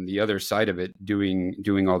know, on the other side of it,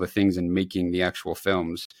 doing all the things and making the actual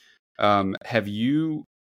films, have you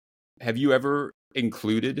ever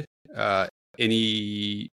included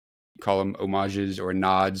any, call them homages or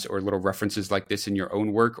nods or little references like this in your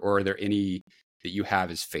own work, or are there any that you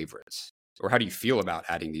have as favorites, or how do you feel about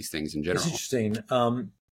adding these things in general? It's interesting.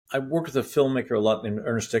 I worked with a filmmaker a lot named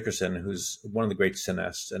Ernest Dickerson, who's one of the great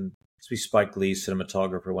cineasts, and to be Spike Lee's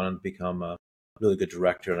cinematographer, went on to become a really good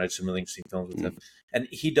director, and I did some really interesting films with him. And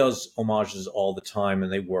he does homages all the time,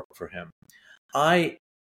 and they work for him. I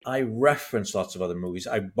reference lots of other movies.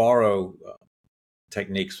 I borrow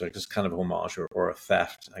techniques, like this kind of homage or a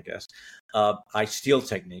theft, I guess. I steal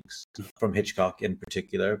techniques from Hitchcock in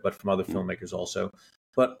particular, but from other filmmakers also.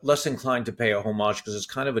 But less inclined to pay a homage because it's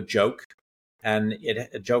kind of a joke, and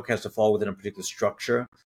a joke has to fall within a particular structure,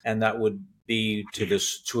 and that would be to a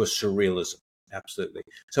surrealism. Absolutely.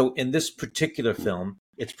 So in this particular film,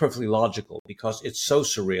 it's perfectly logical because it's so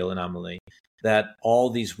surreal in Amélie that all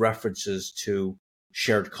these references to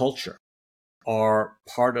shared culture are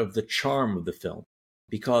part of the charm of the film,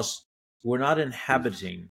 because we're not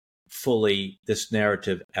inhabiting fully this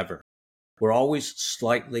narrative ever. We're always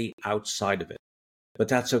slightly outside of it, but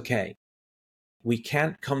that's okay. We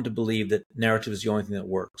can't come to believe that narrative is the only thing that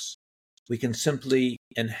works. We can simply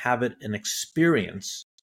inhabit an experience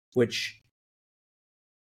which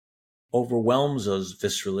overwhelms us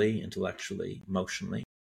viscerally, intellectually, emotionally,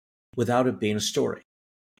 without it being a story.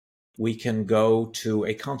 We can go to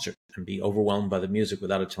a concert and be overwhelmed by the music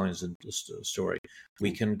without it telling us a story.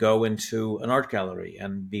 We can go into an art gallery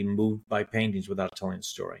and be moved by paintings without telling a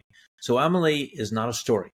story. So Amélie is not a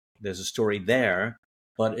story. There's a story there,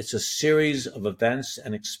 but it's a series of events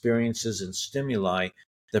and experiences and stimuli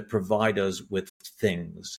that provide us with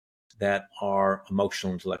things that are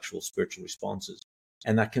emotional, intellectual, spiritual responses.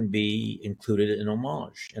 And that can be included in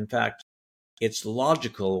homage. In fact, it's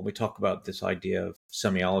logical when we talk about this idea of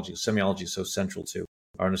semiology. Semiology is so central to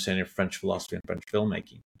our understanding of French philosophy and French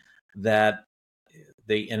filmmaking, that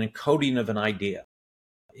an encoding of an idea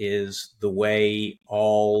is the way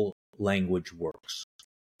all language works.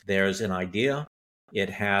 There's an idea, it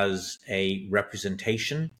has a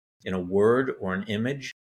representation in a word or an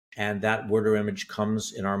image, and that word or image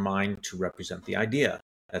comes in our mind to represent the idea.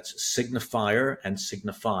 That's signifier and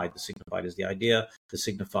signified. The signified is the idea. The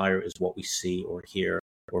signifier is what we see or hear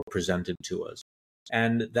or presented to us.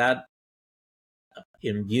 And that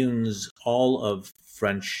imbues all of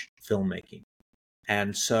French filmmaking.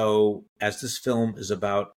 And so, as this film is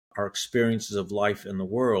about our experiences of life in the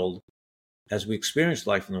world, as we experience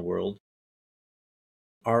life in the world,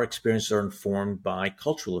 our experiences are informed by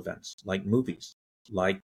cultural events like movies,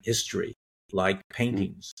 like history, like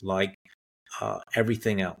paintings, like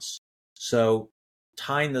everything else. So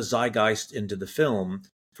tying the zeitgeist into the film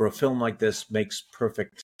for a film like this makes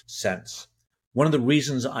perfect sense. One of the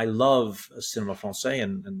reasons I love cinema français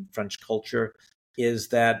and French culture is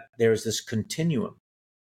that there's this continuum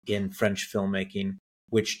in French filmmaking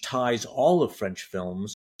which ties all of French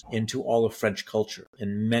films into all of French culture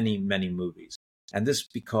in many, many movies. And this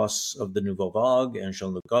because of the Nouvelle Vague and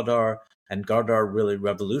Jean-Luc Godard. And Godard really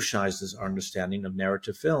revolutionized this understanding of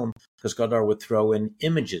narrative film because Godard would throw in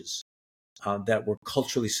images that were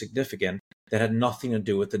culturally significant that had nothing to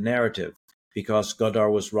do with the narrative, because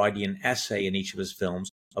Godard was writing an essay in each of his films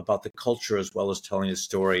about the culture as well as telling a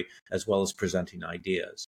story, as well as presenting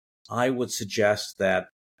ideas. I would suggest that,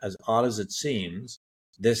 as odd as it seems,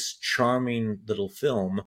 this charming little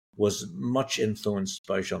film was much influenced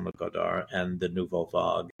by Jean-Luc Godard and the Nouvelle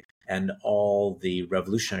Vague and all the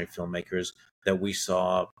revolutionary filmmakers that we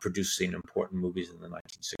saw producing important movies in the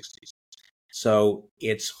 1960s. So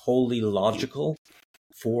it's wholly logical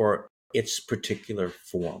for its particular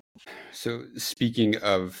form. So speaking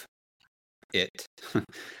of it,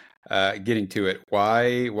 getting to it,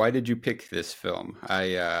 why did you pick this film?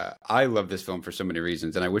 I love this film for so many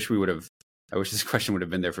reasons, and I wish this question would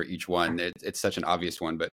have been there for each one. It's such an obvious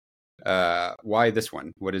one, but why this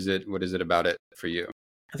one? What is it about it for you?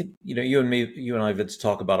 I think, you and I, Vince,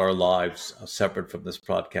 talk about our lives separate from this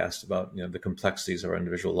podcast, about, the complexities of our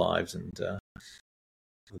individual lives and the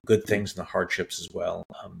good things and the hardships as well.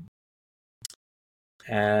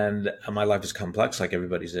 And my life is complex, like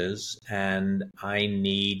everybody's is, and I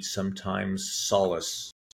need sometimes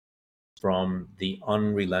solace from the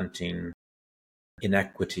unrelenting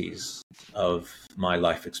inequities of my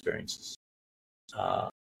life experiences.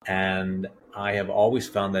 And I have always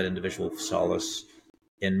found that individual solace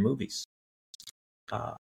in movies.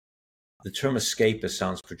 The term escapist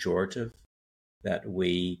sounds pejorative, that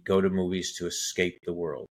we go to movies to escape the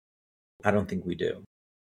world. I don't think we do.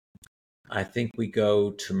 I think we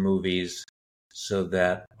go to movies so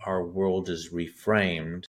that our world is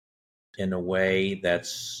reframed in a way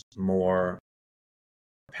that's more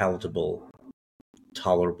palatable,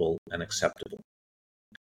 tolerable, and acceptable.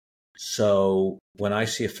 So when I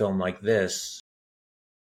see a film like this,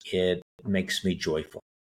 it makes me joyful.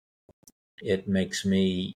 It makes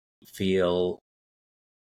me feel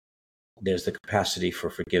there's the capacity for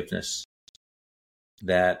forgiveness,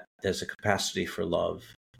 that there's a capacity for love,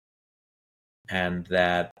 and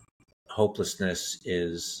that hopelessness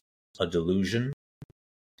is a delusion,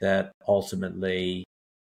 that ultimately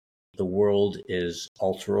the world is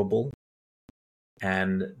alterable,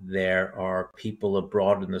 and there are people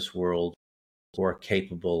abroad in this world who are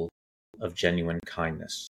capable of genuine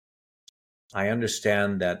kindness. I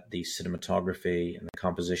understand that the cinematography and the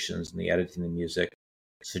compositions and the editing and the music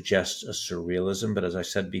suggests a surrealism, but as I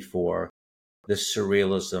said before, this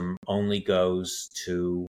surrealism only goes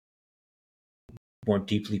to more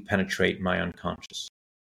deeply penetrate my unconscious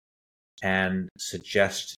and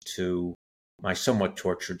suggest to my somewhat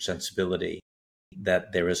tortured sensibility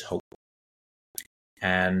that there is hope.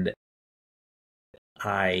 And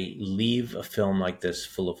I leave a film like this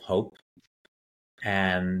full of hope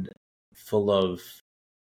and full of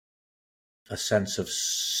a sense of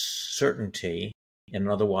certainty in an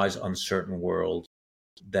otherwise uncertain world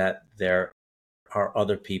that there are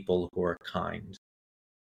other people who are kind.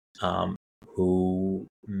 who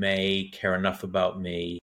may care enough about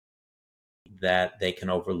me that they can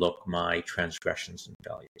overlook my transgressions and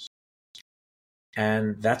failures.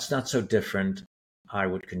 And that's not so different, I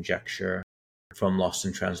would conjecture, from Lost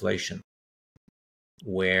in Translation,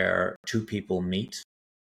 where two people meet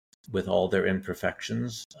with all their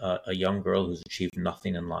imperfections, a young girl who's achieved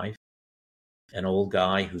nothing in life, an old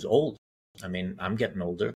guy who's old. I mean, I'm getting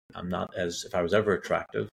older. I'm not as, if I was ever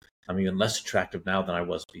attractive, I'm even less attractive now than I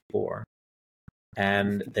was before.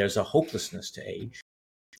 And there's a hopelessness to age,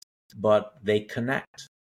 but they connect.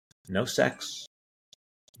 No sex,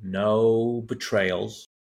 no betrayals,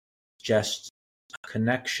 just a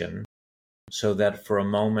connection so that for a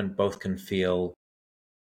moment both can feel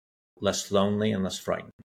less lonely and less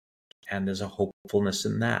frightened. And there's a hopefulness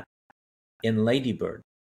in that. In Lady Bird,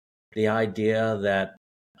 the idea that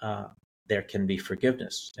there can be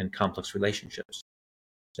forgiveness in complex relationships,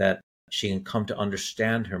 that she can come to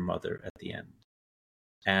understand her mother at the end.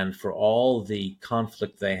 And for all the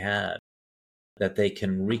conflict they had, that they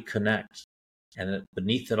can reconnect. And that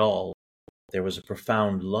beneath it all, there was a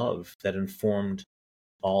profound love that informed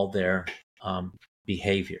all their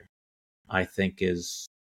behavior, I think is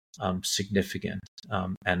significant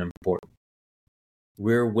and important.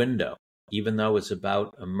 Rear Window, even though it's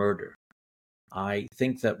about a murder, I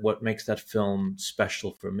think that what makes that film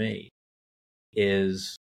special for me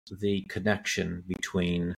is the connection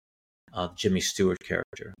between Jimmy Stewart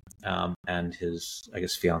character and his, I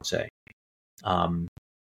guess, fiancée.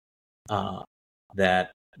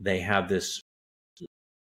 That they have this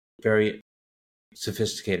very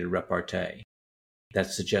sophisticated repartee that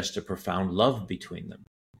suggests a profound love between them.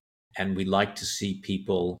 And we like to see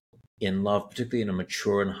people in love, particularly in a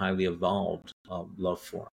mature and highly evolved love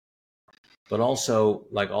form. But also,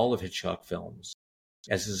 like all of Hitchcock films,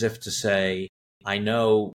 as if to say, I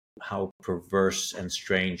know how perverse and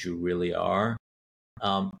strange you really are.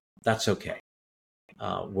 That's okay.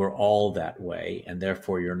 We're all that way, and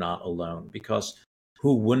therefore you're not alone. Because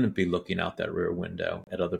who wouldn't be looking out that rear window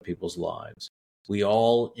at other people's lives? We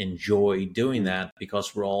all enjoy doing that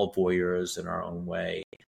because we're all voyeurs in our own way.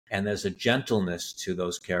 And there's a gentleness to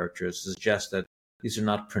those characters to suggest that these are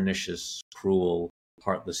not pernicious, cruel,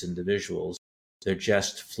 heartless individuals. They're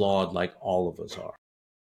just flawed like all of us are.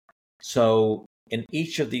 So in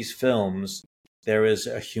each of these films, there is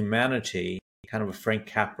a humanity, kind of a Frank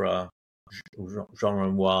Capra, Jean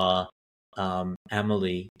Renoir,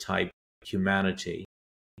 Amélie type humanity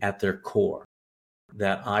at their core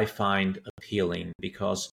that I find appealing,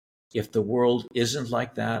 because if the world isn't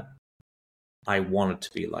like that, I want it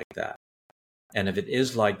to be like that. And if it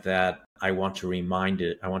is like that, I want to be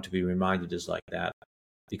reminded it's like that.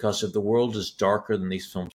 Because if the world is darker than these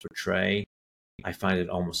films portray, I find it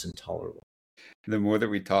almost intolerable. The more that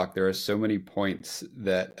we talk, there are so many points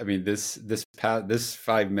that, I mean, this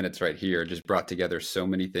 5 minutes right here just brought together so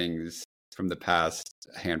many things from the past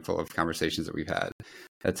handful of conversations that we've had.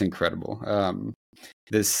 That's incredible.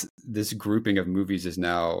 This grouping of movies is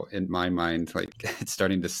now, in my mind, like it's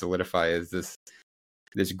starting to solidify as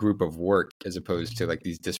this group of work, as opposed to like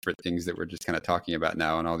these disparate things that we're just kind of talking about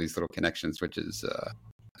now, and all these little connections, which is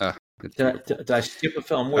did I skip a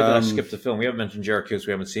film? Where did I skip the film? We haven't mentioned Jericho,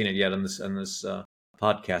 we haven't seen it yet on this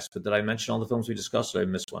podcast. But did I mention all the films we discussed, or did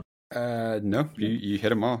I miss one? No, you hit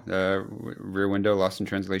them all. Rear Window, Lost in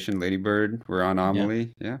Translation, Lady Bird. We're on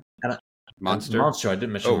Amélie. Yeah. Monster. I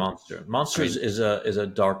didn't mention Monster. Monster is a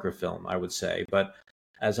darker film, I would say. But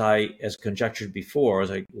as conjectured before,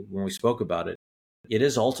 when we spoke about it, it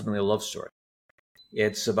is ultimately a love story.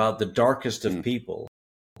 It's about the darkest of people,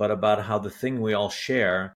 but about how the thing we all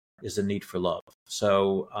share is the need for love.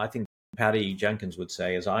 So I think Patty Jenkins would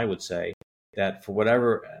say, as I would say, that for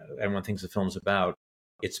whatever everyone thinks the film's about,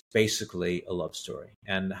 it's basically a love story,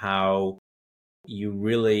 and how you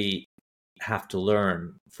really have to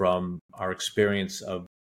learn from our experience of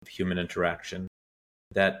human interaction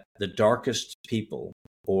that the darkest people,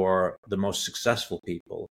 or the most successful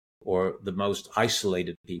people, or the most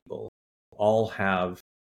isolated people, all have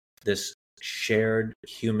this shared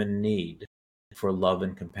human need for love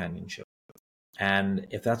and companionship. And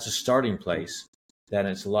if that's a starting place, then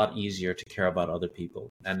it's a lot easier to care about other people.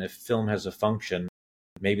 And if film has a function,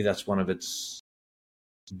 maybe that's one of its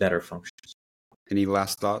better functions. Any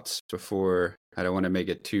last thoughts before? I don't want to make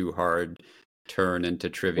it too hard turn into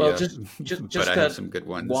trivia. Well, just but I have some good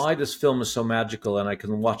ones. Why this film is so magical, and I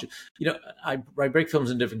can watch it. I break films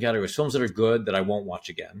in different categories. Films that are good that I won't watch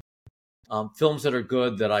again. Films that are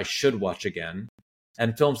good that I should watch again.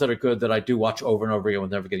 And films that are good that I do watch over and over again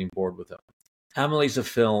with never getting bored with them. Amélie's a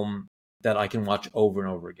film that I can watch over and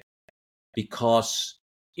over again, because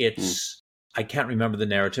it's I can't remember the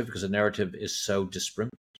narrative because the narrative is so disparate.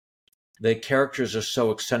 The characters are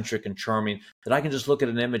so eccentric and charming that I can just look at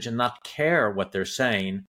an image and not care what they're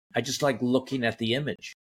saying. I just like looking at the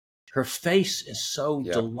image. Her face is so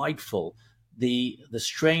Yeah. delightful. The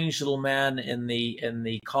strange little man in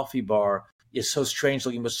the coffee bar is so strange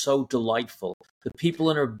looking, but so delightful. The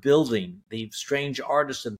people in her building, the strange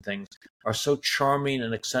artists and things, are so charming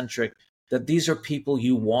and eccentric that these are people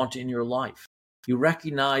you want in your life. You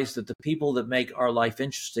recognize that the people that make our life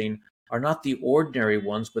interesting are not the ordinary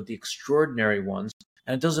ones, but the extraordinary ones.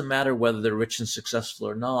 And it doesn't matter whether they're rich and successful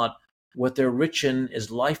or not. What they're rich in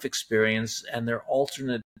is life experience and their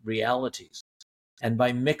alternate realities. And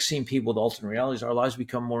by mixing people with alternate realities, our lives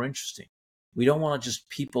become more interesting. We don't want to just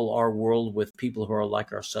people our world with people who are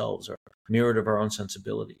like ourselves or mirrored of our own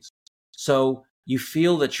sensibilities. So you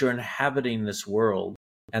feel that you're inhabiting this world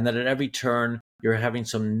and that at every turn you're having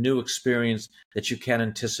some new experience that you can't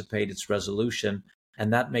anticipate its resolution.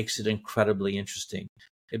 And that makes it incredibly interesting.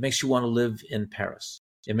 It makes you want to live in Paris.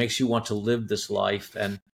 It makes you want to live this life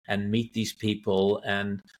and meet these people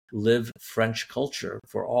and live French culture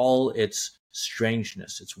for all its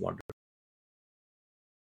strangeness. It's wonderful.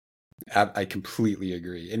 I completely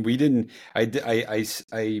agree. And we didn't,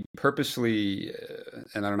 I purposely,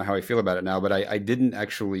 and I don't know how I feel about it now, but I didn't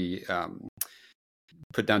actually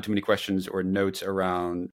put down too many questions or notes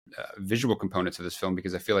around visual components of this film,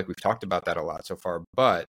 because I feel like we've talked about that a lot so far.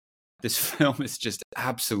 But this film is just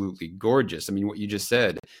absolutely gorgeous. I mean, what you just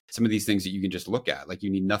said, some of these things that you can just look at, like you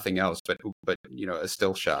need nothing else but a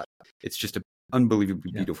still shot. It's just an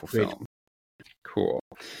unbelievably beautiful film. Cool.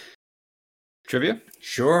 Trivia?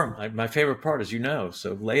 Sure. My favorite part, as you know,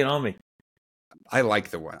 so lay it on me. I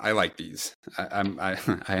like these. I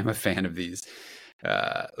am a fan of these.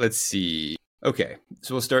 Let's see. Okay,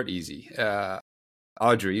 so we'll start easy.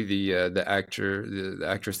 Audrey, the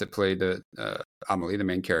actress that played Amélie, the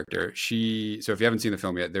main character. So if you haven't seen the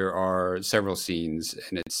film yet, there are several scenes,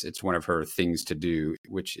 and it's one of her things to do,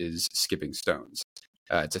 which is skipping stones.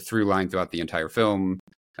 It's a through line throughout the entire film.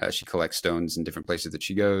 She collects stones in different places that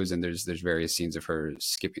she goes, and there's various scenes of her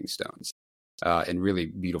skipping stones, and really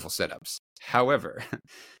beautiful setups. However,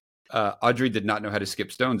 Audrey did not know how to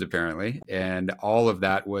skip stones, apparently, and all of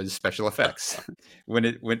that was special effects.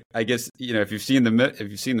 when I guess, if you've seen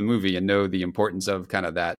the movie and know the importance of kind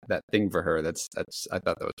of that thing for her, that's I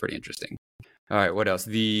thought that was pretty interesting. All right, what else?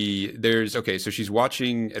 So she's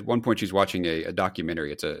watching, at one point she's watching a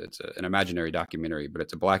documentary. It's an imaginary documentary, but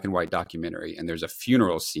it's a black and white documentary, and there's a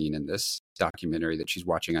funeral scene in this documentary that she's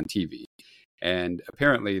watching on TV. And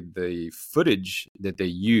apparently the footage that they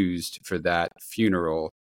used for that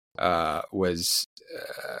funeral was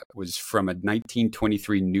from a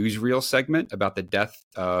 1923 newsreel segment about the death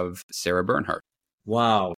of Sarah Bernhardt.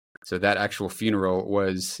 Wow! So that actual funeral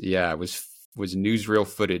was newsreel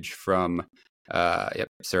footage from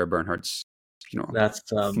Sarah Bernhardt's funeral. That's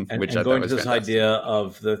and going to this idea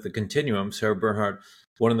of the continuum. Sarah Bernhardt,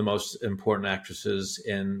 one of the most important actresses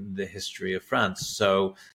in the history of France.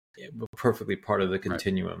 So perfectly part of the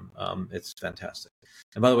continuum. Right. It's fantastic.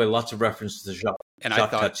 And by the way, lots of references to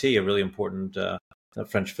Jacques Tati, a really important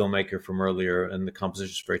French filmmaker from earlier, and the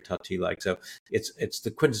composition is very Tati-like. So it's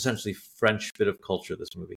the quintessentially French bit of culture,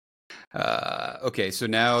 this movie. Okay, so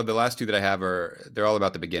now the last two that I have they're all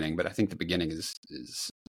about the beginning, but I think the beginning is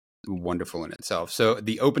wonderful in itself. So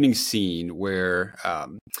the opening scene where,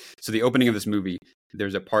 so the opening of this movie,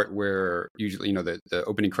 there's a part where usually, the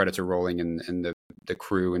opening credits are rolling and the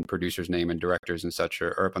crew and producer's name and directors and such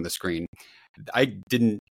are up on the screen.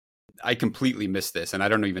 I completely missed this, and I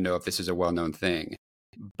don't even know if this is a well-known thing,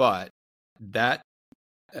 but that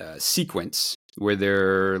sequence where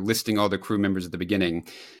they're listing all the crew members at the beginning,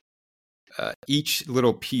 each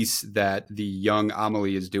little piece that the young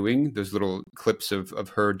Amélie is doing, those little clips of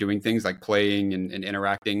her doing things like playing and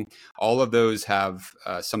interacting, all of those have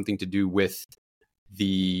something to do with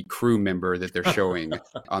the crew member that they're showing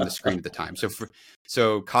on the screen at the time.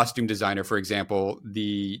 So costume designer, for example,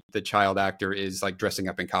 the child actor is like dressing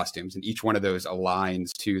up in costumes, and each one of those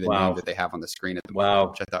aligns to the name that they have on the screen at the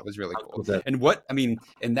moment, which I thought was really cool.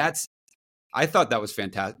 I thought that was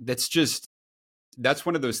fantastic. That's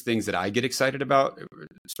one of those things that I get excited about,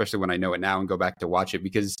 especially when I know it now and go back to watch it,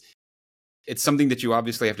 because it's something that you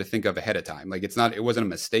obviously have to think of ahead of time. Like it wasn't a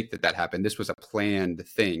mistake that happened. This was a planned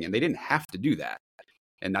thing, and they didn't have to do that.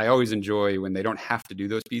 And I always enjoy when they don't have to do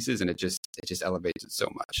those pieces, and it just elevates it so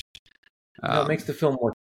much. It makes the film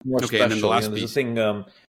more special. And then the last piece. There's a thing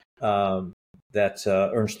that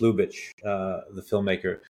Ernst Lubitsch, the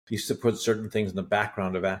filmmaker, used to put certain things in the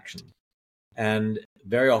background of action, and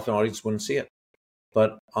very often audience wouldn't see it.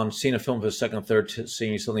 But on seeing a film for the second or third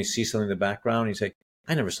scene, you suddenly see something in the background, and you say,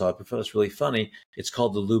 I never saw it before. That's really funny. It's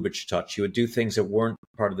called the Lubitsch touch. You would do things that weren't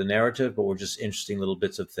part of the narrative, but were just interesting little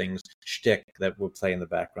bits of things, shtick, that would play in the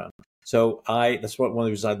background. So that's one of the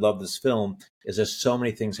reasons I love this film, is there's so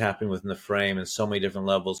many things happening within the frame and so many different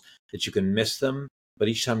levels that you can miss them. But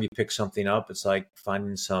each time you pick something up, it's like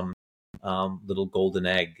finding some little golden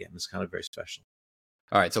egg, and it's kind of very special.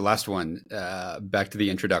 All right, so last one, back to the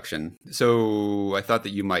introduction. So I thought that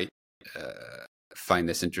you might find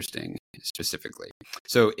this interesting specifically.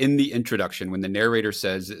 So in the introduction, when the narrator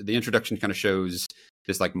says, the introduction kind of shows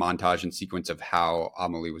this like montage and sequence of how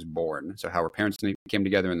Amélie was born. So how her parents came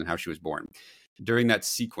together and then how she was born. During that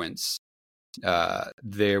sequence,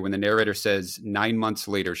 when the narrator says 9 months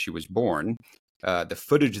later she was born, the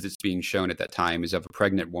footage that's being shown at that time is of a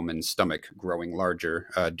pregnant woman's stomach growing larger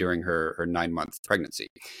during her 9-month pregnancy.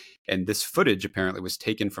 And this footage apparently was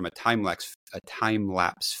taken from a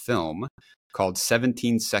time-lapse film called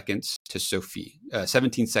 17 Seconds to Sophie,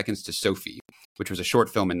 17 Seconds to Sophie, which was a short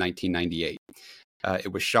film in 1998.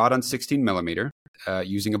 It was shot on 16 millimeter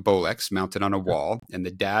using a Bolex mounted on a wall, and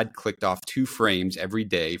the dad clicked off 2 frames every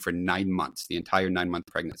day for 9 months, the entire 9-month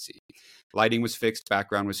pregnancy. Lighting was fixed,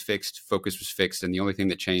 background was fixed, focus was fixed, and the only thing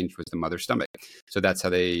that changed was the mother's stomach. So that's how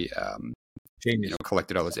they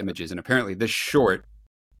collected all those images. And apparently this short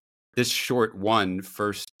won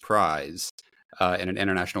first prize in an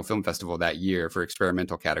international film festival that year for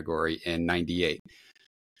experimental category in 98.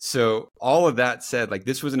 So all of that said, like,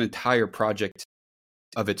 this was an entire project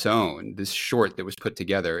of its own, this short that was put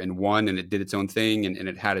together and won, and it did its own thing, and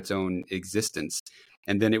it had its own existence.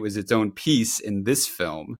 And then it was its own piece in this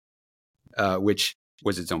film, which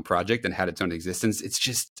was its own project and had its own existence. It's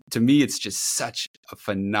just, to me, it's just such a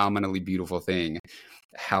phenomenally beautiful thing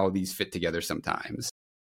how these fit together sometimes.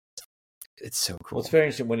 It's so cool. Well, it's very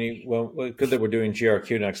interesting good that we're doing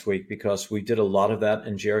GRQ next week, because we did a lot of that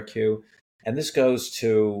in GRQ. And this goes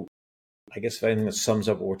to, I guess, if anything that sums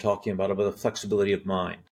up what we're talking about the flexibility of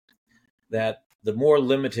mind. That the more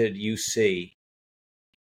limited you see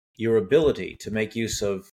your ability to make use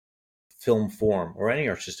of film form or any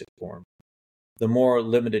artistic form, the more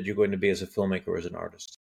limited you're going to be as a filmmaker or as an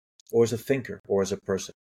artist, or as a thinker, or as a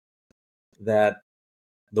person. That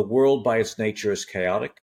the world by its nature is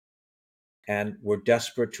chaotic, and we're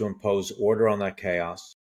desperate to impose order on that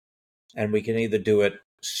chaos, and we can either do it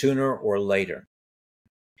sooner or later.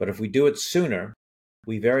 But if we do it sooner,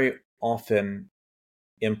 we very often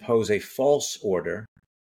impose a false order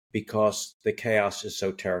because the chaos is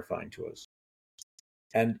so terrifying to us.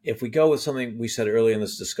 And if we go with something we said earlier in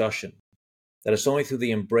this discussion, that it's only through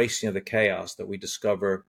the embracing of the chaos that we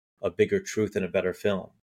discover a bigger truth and a better film,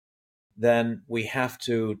 then we have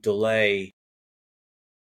to delay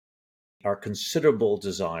our considerable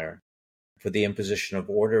desire for the imposition of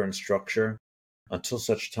order and structure until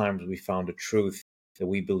such time as we found a truth that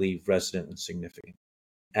we believe resonant and significant.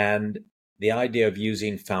 And the idea of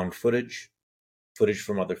using found footage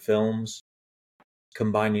from other films,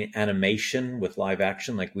 combining animation with live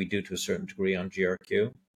action like we do to a certain degree on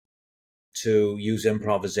GRQ, to use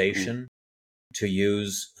improvisation, to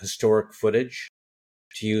use historic footage,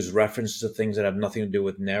 to use references to things that have nothing to do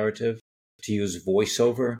with narrative, to use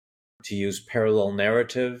voiceover, to use parallel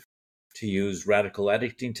narrative, to use radical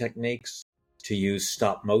editing techniques, to use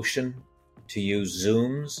stop motion, to use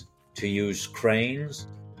zooms, to use cranes,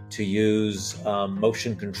 to use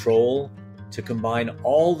motion control, to combine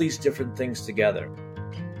all these different things together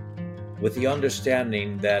with the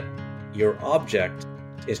understanding that your object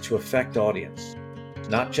is to affect audience,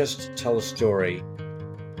 not just tell a story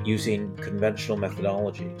using conventional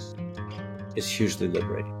methodologies, is hugely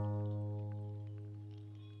liberating.